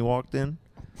cold when he walked in,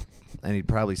 and he'd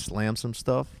probably slam some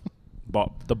stuff.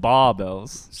 The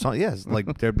barbells. So yes,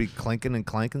 like there'd be clinking and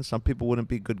clanking. Some people wouldn't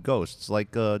be good ghosts.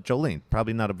 Like Jolene,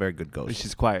 probably not a very good ghost.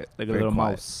 She's quiet, like a Very little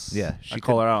quiet. mouse. Yeah, I she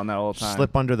call could her out on that all the time.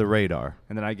 Slip under the radar.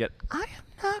 And then I get, I am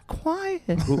not quiet.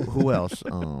 Who else?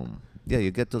 Yeah,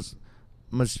 you get those.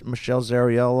 Michelle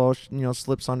Zariello,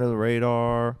 slips under the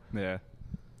radar. Yeah.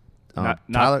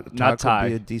 Tyler not could Ty.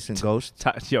 be a decent ghost.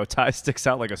 Ty sticks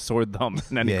out like a sore thumb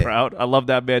in any Yeah. crowd. I love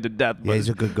that man to death. Yeah, but he's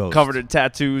a good ghost. Covered in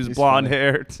tattoos, He's blonde funny.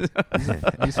 hair.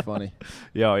 He's funny.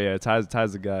 Yeah. Ty's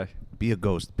the guy. Be a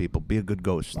ghost, people. Be a good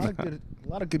ghost. A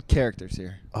lot of good characters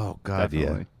here. Oh God,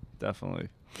 Definitely. yeah. Definitely.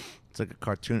 It's like a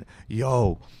cartoon.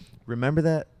 Yo, remember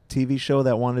that TV show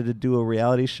that wanted to do a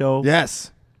reality show?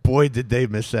 Yes, Boy, did they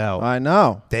miss out. I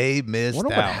know. They missed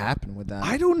Wonder out. what happened with that.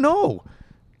 I don't know.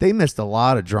 They missed a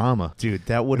lot of drama. Dude,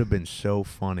 that would have been so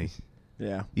funny.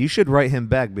 Yeah, You should write him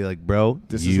back. Be like, bro,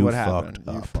 this you is what fucked happened.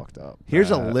 up. You fucked up. Here's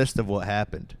a list of what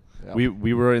happened. Yep.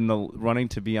 We were in the running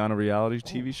to be on a reality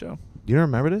TV show. You don't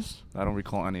remember this? I don't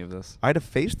recall any of this. I had a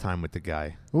FaceTime with the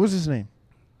guy. What was his name?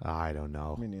 I don't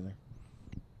know. Me neither.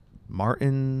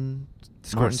 Martin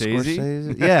Scorsese?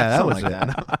 Scorsese? Yeah, that was Something it.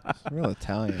 like that. It's real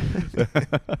Italian.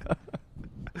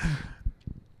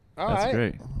 All That's right.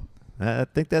 great. I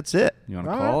think that's it. You want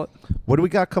to All call it What do we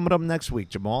got coming up next week,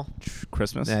 Jamal?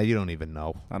 Christmas? Nah, you don't even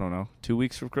know. I don't know. 2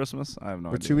 weeks from Christmas? I have no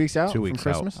We're idea. 2 weeks out 2 from weeks out.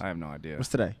 Christmas. I have no idea. What's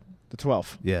today? The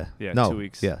 12th. Yeah. Yeah, no, 2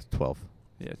 weeks. Yeah, 12.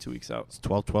 Yeah, 2 weeks out. It's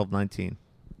 12, 12, 19.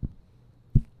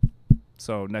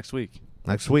 So next week,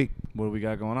 Next week. what do we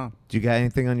got going on? Do you got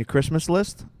anything on your Christmas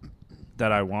list?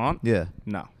 That I want? Yeah.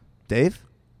 No. Dave?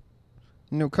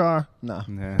 New car? No.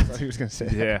 Yeah. I thought he was gonna say.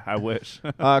 that. Yeah, I wish.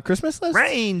 Christmas list?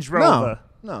 Range Rover.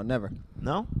 No, never.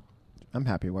 No? I'm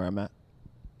happy where I'm at.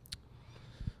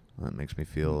 That makes me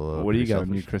feel. What do you got on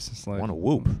selfish. your Christmas I life? want to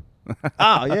whoop.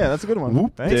 Oh yeah, that's a good one.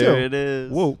 Whoop. Me There too. it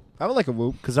is. Whoop. I would like a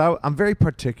whoop. Because I'm very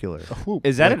particular. A whoop.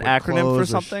 Is that Like an with acronym for clothes or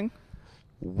something?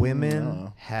 Women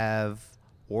No. have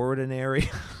ordinary.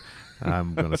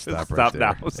 I'm gonna stop right Stop there.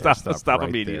 now. Yeah, Stop right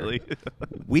immediately. there.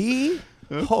 We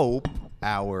hope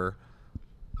our.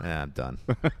 I'm done.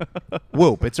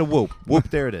 Whoop! It's a whoop. Whoop!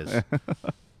 There it is.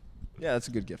 Yeah, that's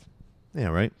a good gift. Yeah,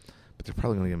 right. But they're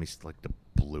probably gonna give me like the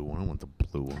blue one. I want the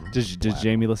blue one. Does Black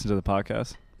Jamie one. listen to the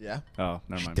podcast? Yeah. Oh,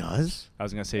 never She mind. does. I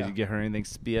was gonna say, Yeah. did you get her anything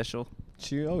special?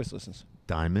 She always listens.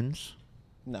 Diamonds.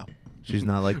 No. She's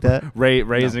not like that. Ray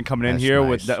No. isn't coming in That's here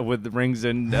nice. with rings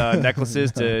and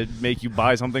necklaces to make you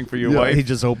buy something for your Yeah, wife. he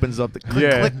just opens up the. Click,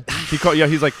 Yeah, click.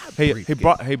 he's like, hey,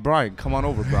 Briefcase. hey, Brian, come on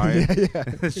over, Brian.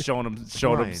 yeah. showing him. He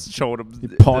pawns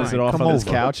Brian, it off come on his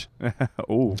over. couch.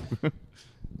 Oh,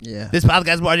 Yeah. This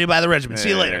podcast brought to you by the Regiment. See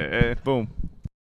you later. Boom.